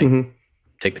kind of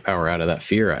take the power out of that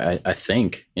fear. I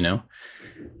think, and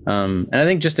I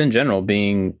think just in general,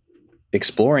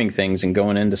 exploring things and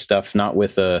going into stuff, not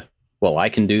with I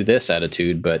can do this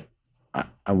attitude, but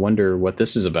I wonder what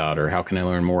this is about, or how can I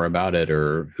learn more about it,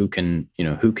 or who can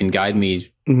guide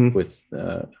me with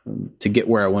to get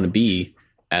where I want to be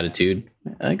attitude.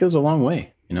 That goes a long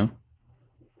way,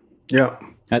 Yeah.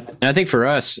 I think for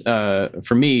us,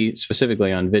 for me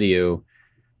specifically on video,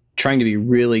 trying to be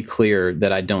really clear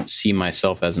that I don't see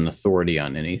myself as an authority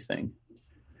on anything.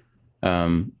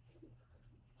 And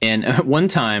one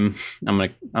time,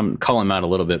 I'm calling him out a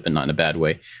little bit, but not in a bad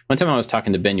way. One time I was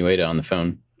talking to Ben Ueda on the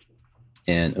phone,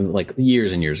 and like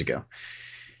years and years ago,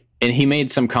 and he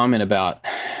made some comment about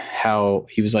how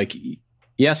he was like,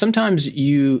 yeah, sometimes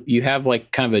you have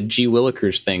like kind of a G.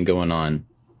 Willikers thing going on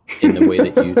in the way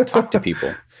that you talk to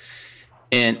people,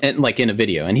 and like in a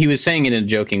video. And he was saying it in a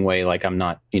joking way, like I don't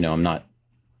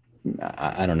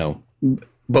know.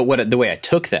 But the way I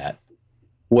took that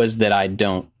was that I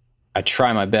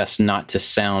try my best not to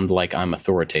sound like I'm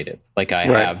authoritative, like I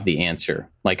have the answer,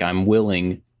 like I'm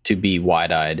willing to be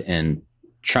wide-eyed and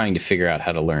trying to figure out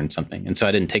how to learn something. And so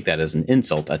I didn't take that as an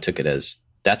insult. I took it as,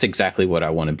 that's exactly what I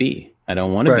want to be. I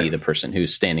don't want to be the person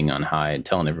who's standing on high and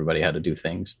telling everybody how to do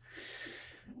things.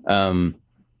 And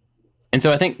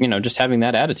so I think, just having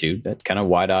that attitude, that kind of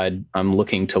wide-eyed, I'm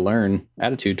looking to learn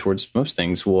attitude towards most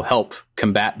things will help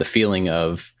combat the feeling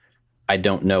of, I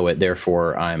don't know it,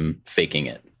 therefore I'm faking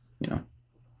it,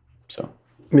 So.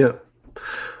 Yeah.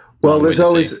 Well, there's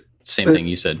always same thing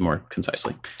you said more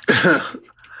concisely.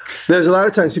 There's a lot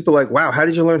of times people are like, wow, how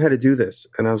did you learn how to do this?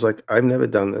 And I was like, I've never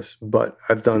done this, but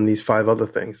I've done these 5 other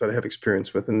things that I have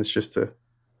experience with. And it's just a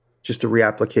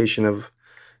reapplication of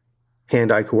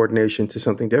hand-eye coordination to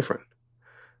something different.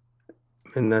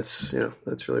 And that's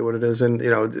really what it is. And,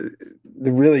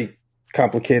 the really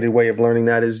complicated way of learning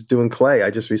that is doing clay.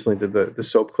 I just recently did the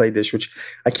soap clay dish, which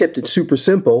I kept it super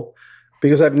simple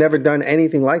because I've never done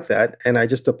anything like that. And I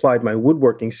just applied my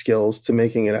woodworking skills to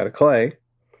making it out of clay.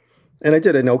 And I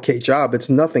did an okay job. It's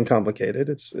nothing complicated.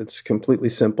 It's completely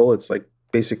simple. It's like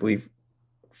basically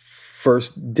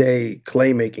first day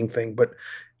clay making thing. But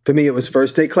for me, it was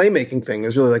first day clay making thing. It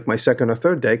was really like my second or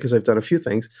third day because I've done a few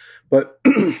things. But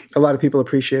a lot of people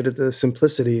appreciated the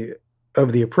simplicity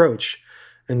of the approach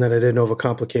and that I didn't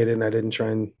overcomplicate it and I didn't try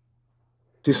and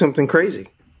do something crazy.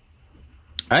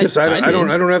 I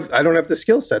don't have the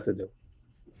skill set to do.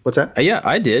 What's that? Yeah,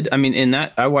 I did. I mean, in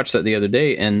that, I watched that the other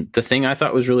day, and the thing I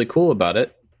thought was really cool about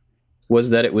it was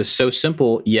that it was so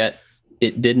simple, yet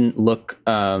it didn't look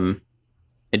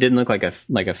like a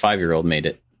 5-year-old made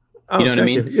it. You know what I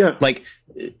mean? Yeah. Like,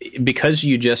 because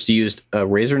you just used a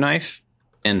razor knife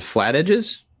and flat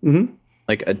edges,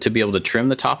 like to be able to trim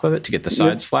the top of it to get the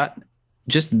sides flat.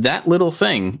 just that little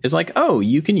thing is like, oh,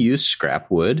 you can use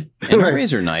scrap wood and a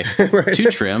razor knife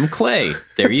to trim clay.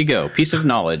 There you go. Piece of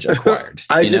knowledge acquired.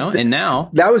 And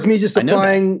now that was me just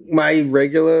applying my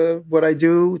regular, what I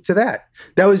do to that.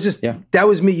 That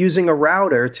was me using a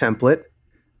router template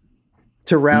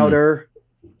to router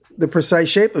the precise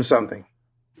shape of something.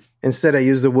 Instead, I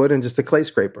use the wood and just a clay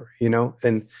scraper,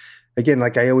 and again,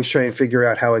 like I always try and figure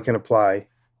out how I can apply.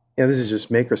 This is just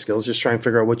maker skills. Just try and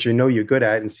figure out what you're good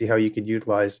at and see how you could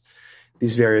utilize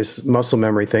these various muscle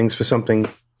memory things for something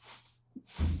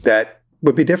that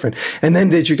would be different. And then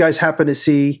did you guys happen to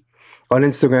see on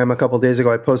Instagram a couple of days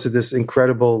ago, I posted this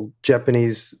incredible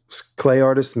Japanese clay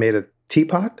artist made a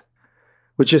teapot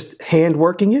with just hand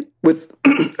working it with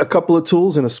a couple of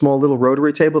tools and a small little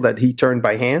rotary table that he turned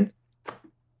by hand.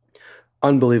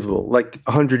 Unbelievable. Like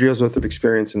 100 years worth of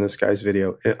experience in this guy's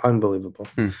video. Unbelievable.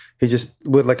 He just,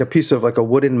 with like a piece of like a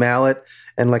wooden mallet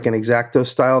and like an X-Acto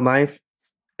style knife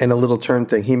and a little turn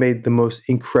thing, he made the most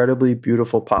incredibly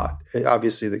beautiful pot.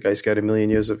 Obviously, the guy's got a million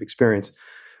years of experience.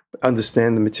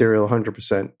 Understand the material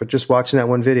 100%. But just watching that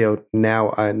one video,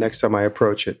 now next time I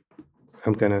approach it,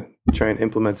 I'm going to try and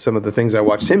implement some of the things I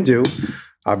watched him do.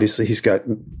 Obviously, he's got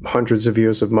hundreds of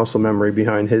years of muscle memory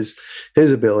behind his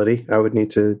ability. I would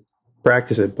need to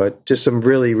practice it, but just some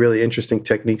really, really interesting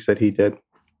techniques that he did.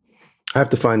 I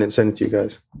have to find it and send it to you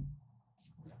guys.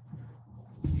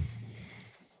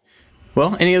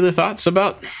 Well, any other thoughts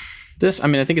about this? I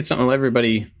mean, I think it's something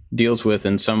everybody deals with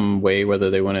in some way,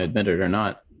 whether they want to admit it or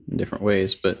not, in different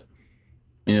ways, but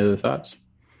any other thoughts?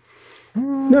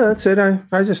 No, that's it.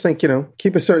 I just think,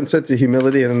 keep a certain sense of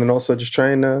humility and then also just try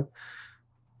and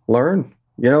learn.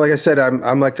 Like I said,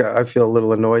 I feel a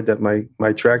little annoyed that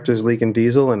my tractor's leaking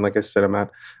diesel, and like I said, I'm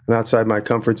outside my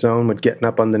comfort zone with getting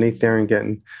up underneath there and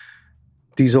getting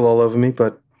diesel all over me.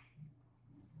 But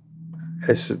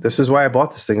this is why I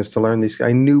bought this thing, is to learn these.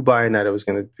 I knew buying that it was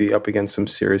going to be up against some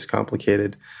serious,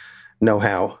 complicated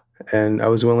know-how, and I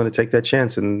was willing to take that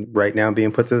chance. And right now, I'm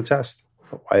being put to the test.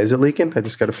 Why is it leaking? I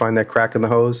just got to find that crack in the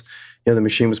hose. The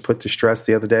machine was put to stress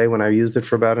the other day when I used it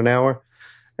for about an hour.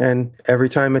 And every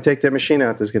time I take that machine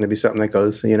out, there's going to be something that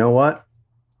goes, you know what?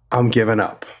 I'm giving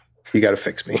up. You got to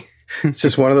fix me. It's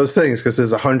just one of those things, because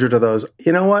there's 100 of those.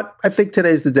 You know what? I think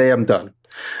today's the day I'm done.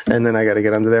 And then I got to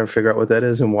get under there and figure out what that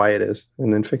is and why it is,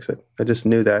 and then fix it. I just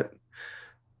knew that.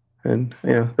 And,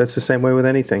 that's the same way with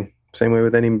anything. Same way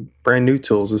with any brand new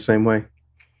tools, the same way.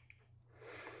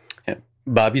 Yeah.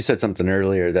 Bob, you said something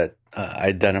earlier that I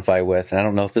identify with. And I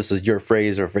don't know if this is your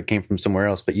phrase or if it came from somewhere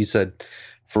else, but you said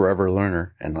forever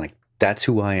learner, and like that's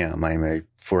who I am. I'm a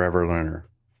forever learner,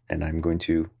 and I'm going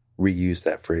to reuse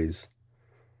that phrase.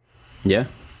 Yeah.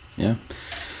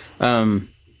 I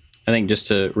think just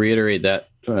to reiterate that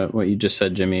what you just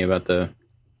said, Jimmy, about the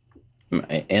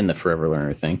forever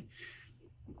learner thing,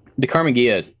 the Karmann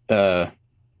Ghia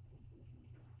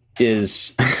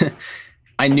is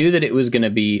I knew that it was going to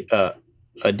be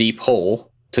a deep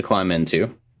hole to climb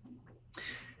into.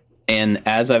 And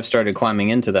as I've started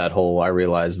climbing into that hole, I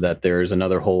realized that there's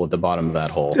another hole at the bottom of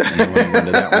that hole. And then when I go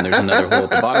into that one, there's another hole at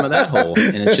the bottom of that hole.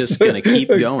 And it's just going to keep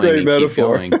going and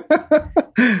metaphor. Keep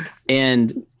going.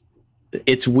 And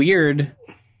it's weird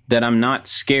that I'm not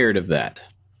scared of that.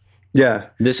 Yeah.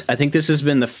 I think this has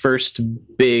been the first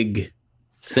big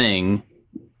thing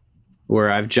where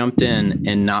I've jumped in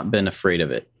and not been afraid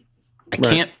of it.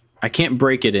 I can't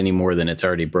break it any more than it's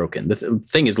already broken. The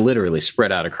thing is literally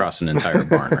spread out across an entire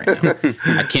barn right now.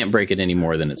 I can't break it any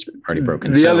more than it's already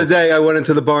broken. The other day I went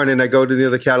into the barn and I go to the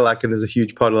other Cadillac and there's a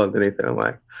huge puddle underneath it. I'm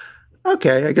like,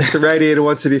 okay, I guess the radiator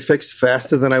wants to be fixed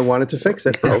faster than I wanted to fix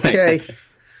it. Okay.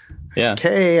 Yeah.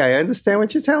 Okay, I understand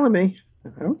what you're telling me.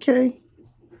 Okay.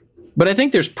 But I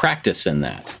think there's practice in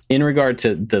that. In regard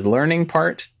to the learning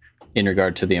part, in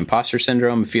regard to the imposter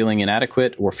syndrome, feeling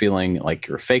inadequate or feeling like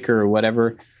you're a faker or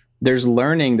whatever, there's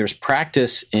learning, there's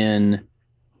practice in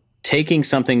taking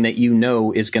something that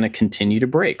is going to continue to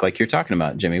break, like you're talking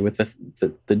about, Jimmy, with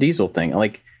the diesel thing.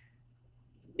 Like,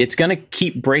 it's going to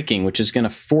keep breaking, which is going to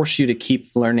force you to keep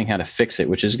learning how to fix it,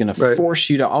 which is going to force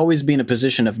you to always be in a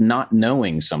position of not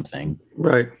knowing something.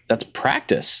 Right. That's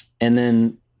practice. And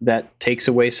then that takes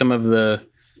away some of the,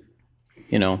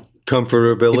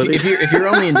 comfortability. If you're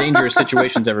only in dangerous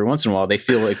situations every once in a while, they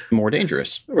feel like more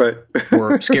dangerous, right?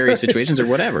 Or scary situations or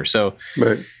whatever. So,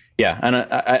 right. Yeah.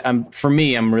 And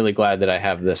I'm really glad that I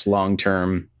have this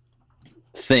long-term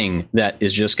thing that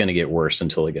is just going to get worse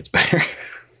until it gets better.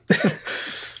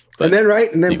 And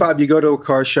then Bob, you go to a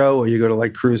car show or you go to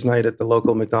like cruise night at the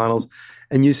local McDonald's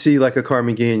and you see like a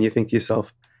Karmann Ghia and you think to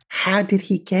yourself, how did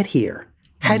he get here?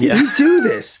 How did he do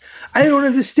this? I don't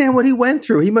understand what he went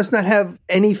through. He must not have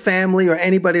any family or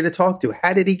anybody to talk to.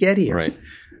 How did he get here? Right.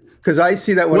 Because I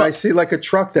see that when I see like a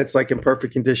truck that's like in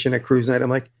perfect condition at cruise night, I'm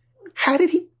like, how did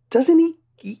he, didn't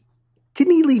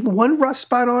he leave one rust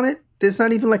spot on it? There's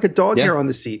not even like a dog hair on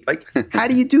the seat. Like, how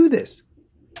do you do this?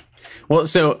 Well,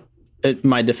 so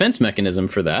my defense mechanism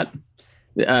for that,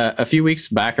 a few weeks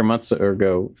back or months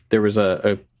ago, there was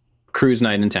a cruise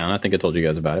night in town. I think I told you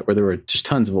guys about it, where there were just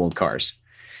tons of old cars.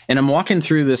 And I'm walking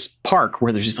through this park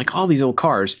where there's just like all these old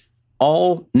cars.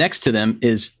 All next to them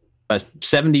is a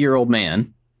 70-year-old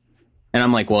man. And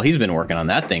I'm like, well, he's been working on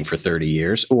that thing for 30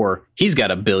 years, or he's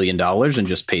got $1 billion and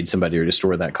just paid somebody to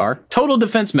restore that car. Total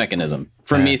defense mechanism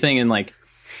for me thinking like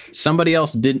somebody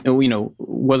else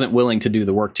wasn't willing to do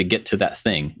the work to get to that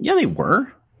thing. Yeah, they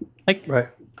were. Like, right.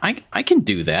 I can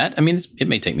do that. I mean, it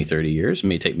may take me 30 years. It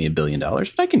may take me $1 billion,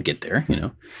 but I can get there,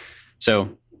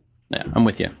 So, yeah, I'm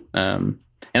with you.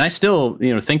 And I still,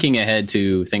 thinking ahead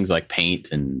to things like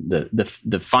paint and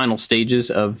the final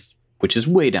stages of, which is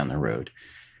way down the road.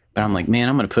 But I'm like, man,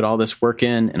 I'm going to put all this work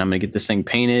in and I'm going to get this thing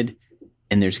painted.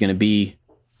 And there's going to be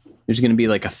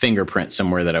like a fingerprint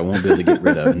somewhere that I won't be able to get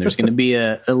rid of. And there's going to be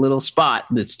a little spot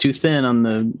that's too thin on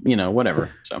the, whatever.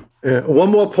 So one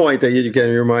more point that you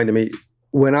reminded me.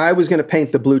 When I was going to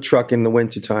paint the blue truck in the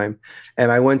wintertime, and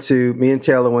me and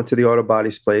Taylor went to the auto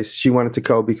bodies place. She wanted to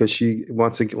go because she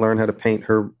wants to learn how to paint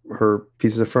her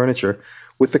pieces of furniture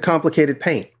with the complicated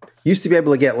paint. Used to be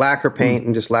able to get lacquer paint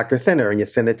and just lacquer thinner, and you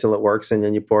thin it till it works, and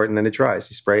then you pour it, and then it dries.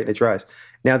 You spray it, and it dries.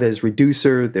 Now there's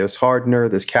reducer, there's hardener,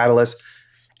 there's catalyst.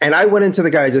 And I went into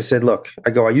the guy and just said, look, I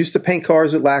used to paint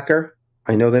cars with lacquer.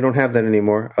 I know they don't have that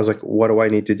anymore. I was like, what do I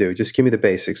need to do? Just give me the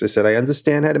basics. I said, I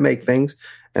understand how to make things,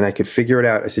 and I could figure it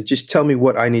out. I said, just tell me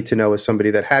what I need to know as somebody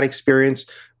that had experience,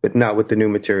 but not with the new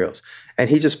materials.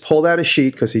 And he just pulled out a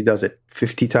sheet because he does it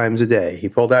 50 times a day. He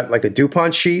pulled out like a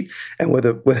DuPont sheet, and with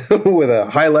a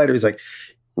highlighter, he's like,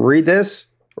 read this,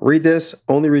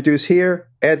 only reduce here,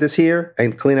 add this here,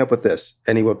 and clean up with this.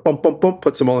 And he went, bump, bump, bump,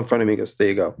 puts them all in front of me. He goes, there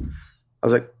you go. I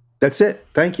was like, that's it.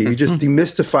 Thank you. You just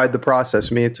demystified the process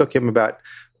for me. It took him about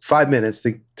 5 minutes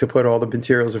to put all the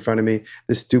materials in front of me.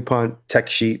 This DuPont tech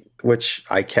sheet, which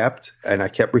I kept, and I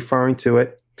kept referring to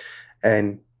it.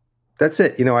 And that's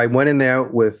it. I went in there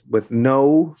with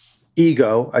no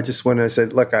ego. I just went and I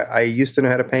said, look, I used to know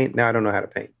how to paint. Now I don't know how to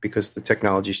paint because the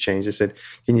technology's changed. I said,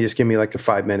 can you just give me like a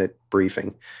 5-minute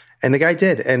briefing? And the guy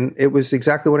did. And it was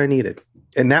exactly what I needed.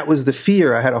 And that was the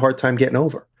fear I had a hard time getting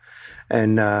over.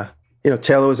 And,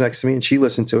 Taylor was next to me and she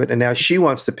listened to it. And now she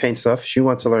wants to paint stuff. She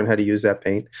wants to learn how to use that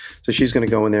paint. So she's going to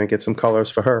go in there and get some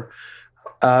colors for her.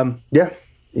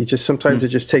 Sometimes it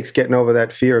just takes getting over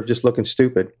that fear of just looking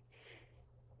stupid.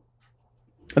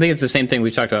 I think it's the same thing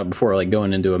we talked about before, like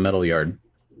going into a metal yard.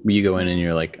 You go in and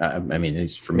you're like, at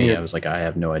least for me, I was like, I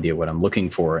have no idea what I'm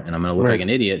looking for. And I'm going to look like an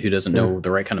idiot who doesn't know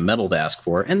the right kind of metal to ask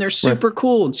for. And they're super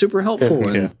cool and super helpful.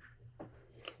 And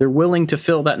they're willing to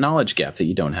fill that knowledge gap that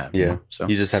you don't have. Yeah. So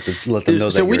you just have to let them know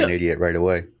that you're an idiot right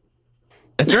away.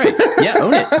 That's right. Yeah,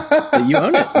 own it. You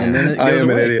own it. And then it goes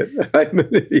away. I'm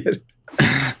an idiot.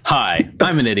 Hi,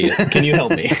 I'm an idiot. Can you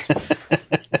help me?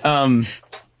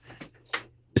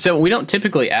 So we don't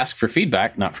typically ask for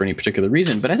feedback, not for any particular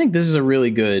reason, but I think this is a really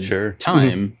good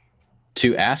time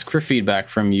to ask for feedback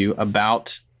from you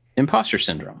about imposter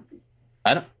syndrome.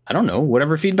 I don't know,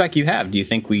 whatever feedback you have. Do you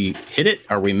think we hit it?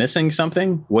 Are we missing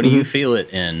something? What do you feel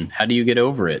it in? How do you get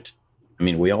over it? I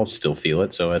mean, we all still feel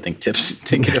it, so I think tips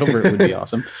to get over it would be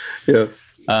awesome. Yeah.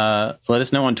 Let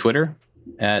us know on Twitter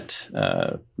at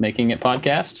Making It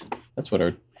Podcast. That's what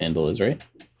our handle is, right?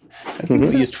 I think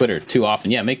we use Twitter too often.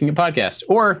 Yeah, Making a Podcast.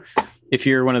 Or if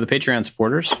you're one of the Patreon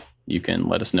supporters, you can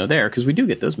let us know there because we do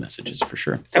get those messages for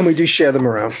sure. And we do share them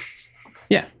around.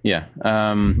 Yeah.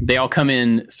 They all come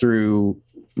in through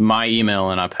my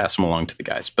email and I pass them along to the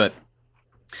guys. But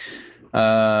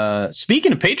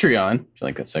speaking of Patreon, do you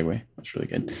like that segue? That's really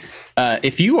good.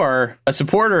 If you are a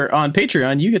supporter on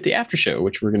Patreon, you get the after show,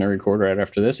 which we're going to record right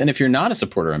after this. And if you're not a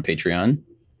supporter on Patreon,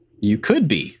 you could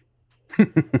be.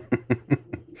 And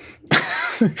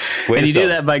you do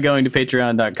that by going to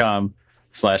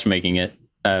patreon.com/making it.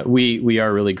 We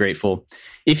are really grateful.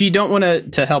 If you don't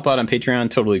want to help out on Patreon,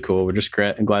 totally cool. We're just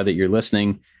glad that you're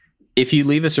listening. If you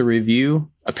leave us a review,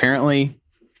 apparently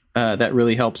that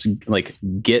really helps like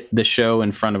get the show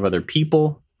in front of other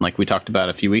people. Like we talked about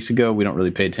a few weeks ago, we don't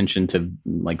really pay attention to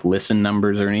like listen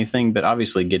numbers or anything, but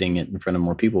obviously getting it in front of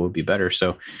more people would be better.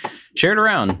 So share it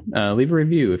around, leave a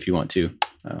review if you want to.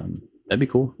 That'd be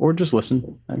cool. Or just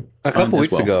listen. It's a couple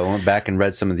weeks ago, I went back and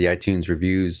read some of the iTunes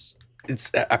reviews.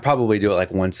 I probably do it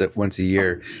like once a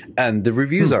year, and the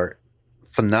reviews are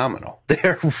phenomenal.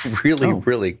 They're really,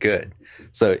 really good.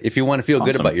 So if you want to feel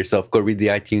good about yourself, go read the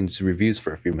iTunes reviews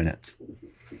for a few minutes.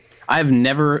 I've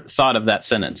never thought of that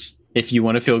sentence. If you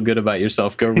want to feel good about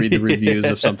yourself, go read the reviews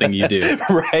of something you do.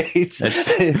 Right. It's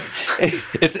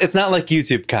not like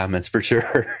YouTube comments for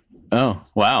sure. Oh,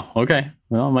 wow. Okay.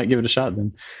 Well, I might give it a shot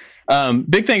then.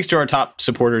 Big thanks to our top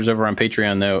supporters over on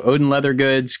Patreon, though. Odin Leather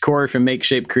Goods, Corey from Make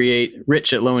Shape Create,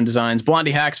 Rich at Lowen Designs,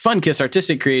 Blondie Hacks, Fun Kiss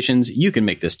Artistic Creations, You Can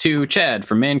Make This Too, Chad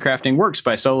from Mancrafting, Works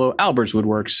by Solo, Albert's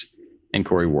Woodworks, and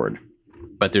Corey Ward.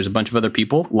 But there's a bunch of other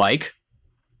people like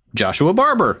Joshua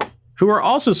Barber, who are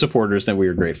also supporters that we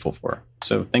are grateful for.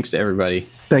 So thanks to everybody.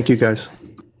 Thank you, guys.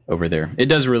 Over there. It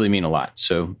does really mean a lot.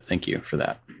 So thank you for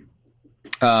that.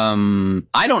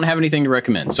 I don't have anything to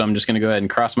recommend, so I'm just going to go ahead and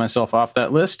cross myself off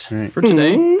that list for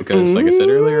today because, like I said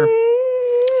earlier,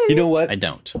 you know what? I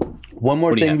don't. One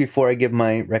more thing before I give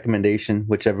my recommendation,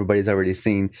 which everybody's already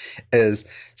seen, is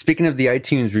speaking of the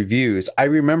iTunes reviews, I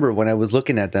remember when I was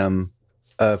looking at them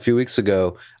a few weeks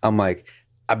ago, I'm like,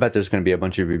 I bet there's going to be a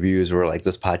bunch of reviews where like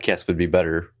this podcast would be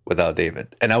better without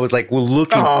David. And I was like, well,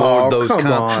 looking for those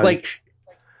like,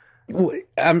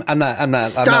 I'm not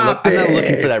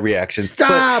looking for that reaction.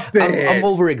 Stop it. I'm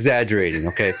over exaggerating.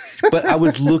 Okay. But I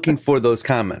was looking for those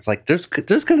comments. Like there's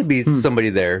going to be somebody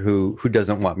there who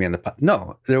doesn't want me on the pod.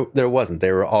 No, there wasn't.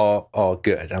 They were all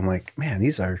good. I'm like, man,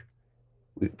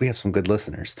 we have some good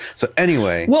listeners. So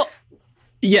anyway. Well,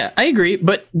 yeah, I agree.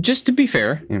 But just to be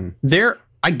fair,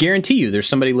 I guarantee you there's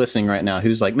somebody listening right now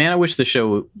who's like, man, I wish the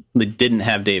show didn't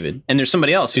have David. And there's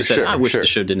somebody else who said, I wish the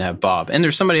show didn't have Bob. And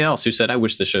there's somebody else who said, I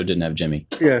wish the show didn't have Jimmy.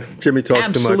 Yeah, Jimmy talks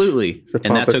Absolutely. Too much.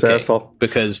 And that's okay. Asshole.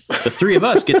 Because the three of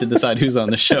us get to decide who's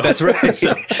on the show. That's right.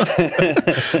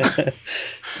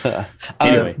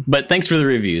 Anyway, but thanks for the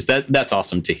reviews. That's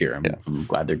awesome to hear. I'm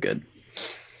glad they're good.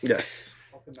 Yes.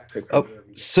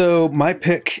 So my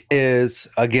pick is,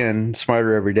 again,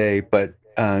 Smarter Every Day, but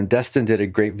Destin did a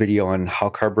great video on how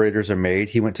carburetors are made.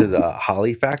 He went to the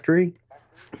Holley factory.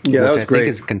 Yeah, that was great. I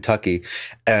think it's in Kentucky,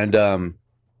 and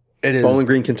it is Bowling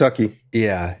Green, Kentucky.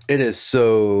 Yeah, it is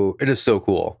so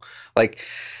cool. Like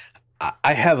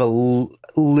I have a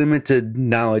limited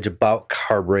knowledge about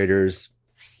carburetors,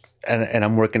 and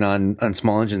I'm working on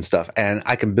small engine stuff, and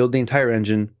I can build the entire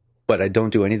engine. But I don't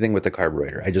do anything with the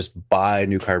carburetor. I just buy a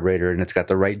new carburetor and it's got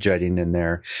the right jetting in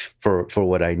there for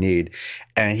what I need.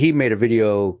 And he made a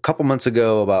video a couple months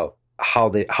ago about how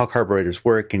carburetors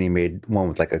work, and he made one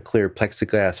with like a clear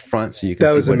plexiglass front so you can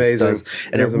see what amazing. It does.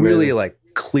 And it really like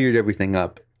cleared everything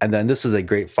up. And then this is a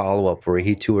great follow-up where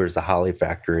he tours the Holley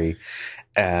factory,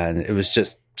 and it was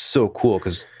just so cool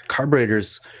because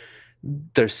carburetors,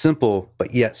 they're simple,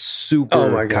 but yet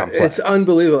super complex. It's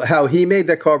unbelievable how he made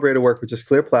that carburetor work with just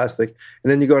clear plastic.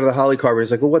 And then you go to the Holley carburetor. It's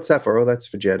like, well, what's that for? Oh, that's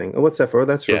for jetting. Oh, what's that for? Oh,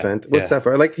 that's for vent. What's that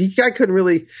for? Like, I couldn't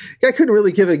really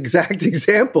give exact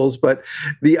examples, but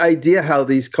the idea how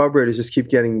these carburetors just keep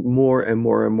getting more and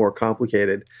more and more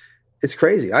complicated. It's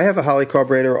crazy. I have a Holley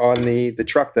carburetor on the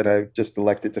truck that I've just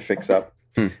elected to fix up.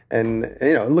 And,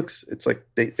 it's like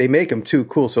they make them too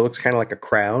cool. So it looks kind of like a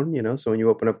crown, So when you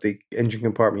open up the engine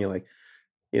compartment, you're like,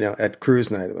 at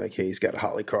cruise night, I'm like, hey, he's got a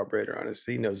Holley carburetor on his.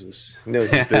 He knows his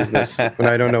business when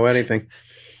I don't know anything.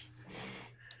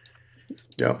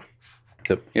 Yeah.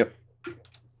 Yep.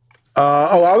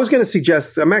 I was going to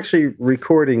suggest, I'm actually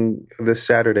recording this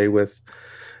Saturday with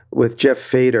Jeff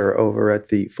Fader over at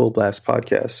the Full Blast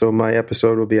podcast. So my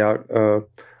episode will be out,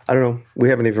 I don't know. We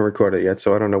haven't even recorded it yet,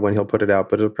 so I don't know when he'll put it out,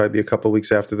 but it'll probably be a couple of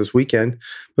weeks after this weekend.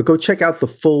 But go check out the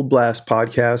Full Blast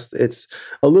podcast. It's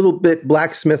a little bit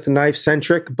blacksmith knife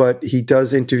centric, but he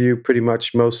does interview pretty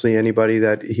much mostly anybody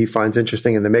that he finds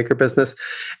interesting in the maker business.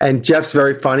 And Jeff's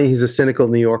very funny. He's a cynical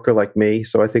New Yorker like me,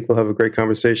 so I think we'll have a great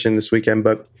conversation this weekend.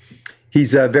 But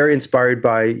he's very inspired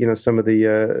by some of the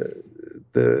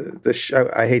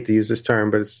I hate to use this term,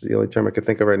 but it's the only term I can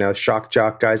think of right now. Shock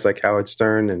jock guys like Howard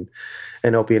Stern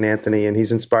and Opie and Anthony, and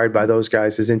he's inspired by those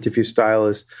guys. His interview style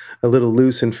is a little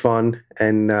loose and fun,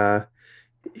 and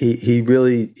he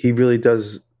really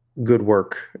does good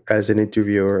work as an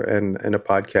interviewer and a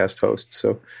podcast host.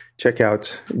 So check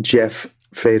out Jeff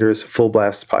Fader's Full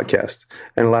Blast podcast,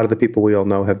 and a lot of the people we all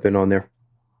know have been on there.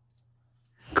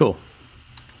 Cool.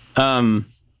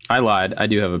 I lied. I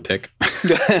do have a pick.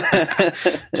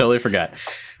 Totally forgot.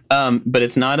 But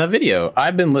it's not a video.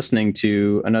 I've been listening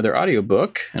to another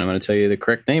audiobook, and I'm going to tell you the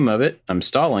correct name of it. I'm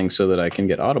stalling so that I can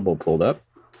get Audible pulled up.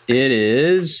 It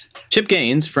is Chip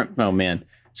Gaines from... Oh, man.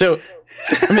 So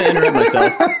I'm going to interrupt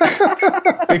myself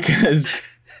because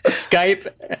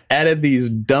Skype added these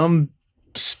dumb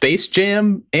Space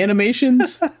Jam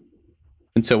animations.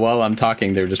 And so while I'm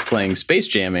talking, they're just playing Space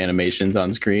Jam animations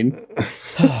on screen.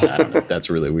 I don't know. That's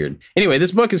really weird. Anyway,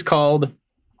 this book is called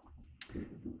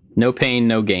No Pain,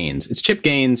 No Gains. It's Chip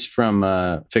Gaines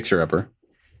from Fixer Upper.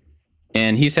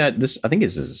 And he's had this, I think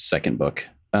this is his second book.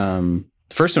 The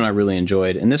first one I really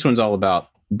enjoyed. And this one's all about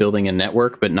building a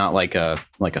network, but not like a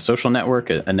social network,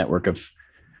 a network of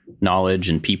knowledge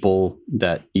and people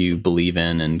that you believe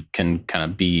in and can kind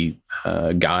of be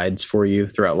guides for you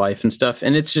throughout life and stuff.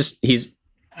 And it's just,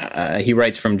 he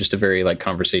writes from just a very like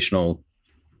conversational,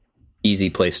 easy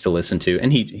place to listen to.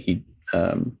 And he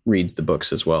reads the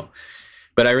books as well.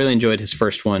 But I really enjoyed his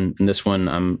first one, and this one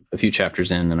I'm a few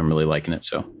chapters in, and I'm really liking it.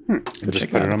 So I'll just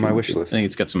put it on my wish list. I think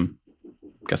it's got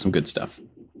some good stuff.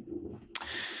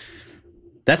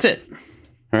 That's it.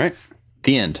 All right.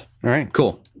 The end. All right.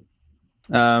 Cool.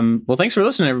 Well, thanks for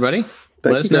listening, everybody.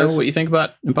 Let us know what you think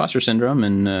about imposter syndrome,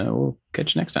 and we'll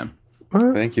catch you next time. All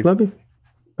right. Thank you. Love you.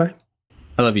 Bye.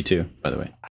 I love you too, by the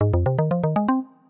way.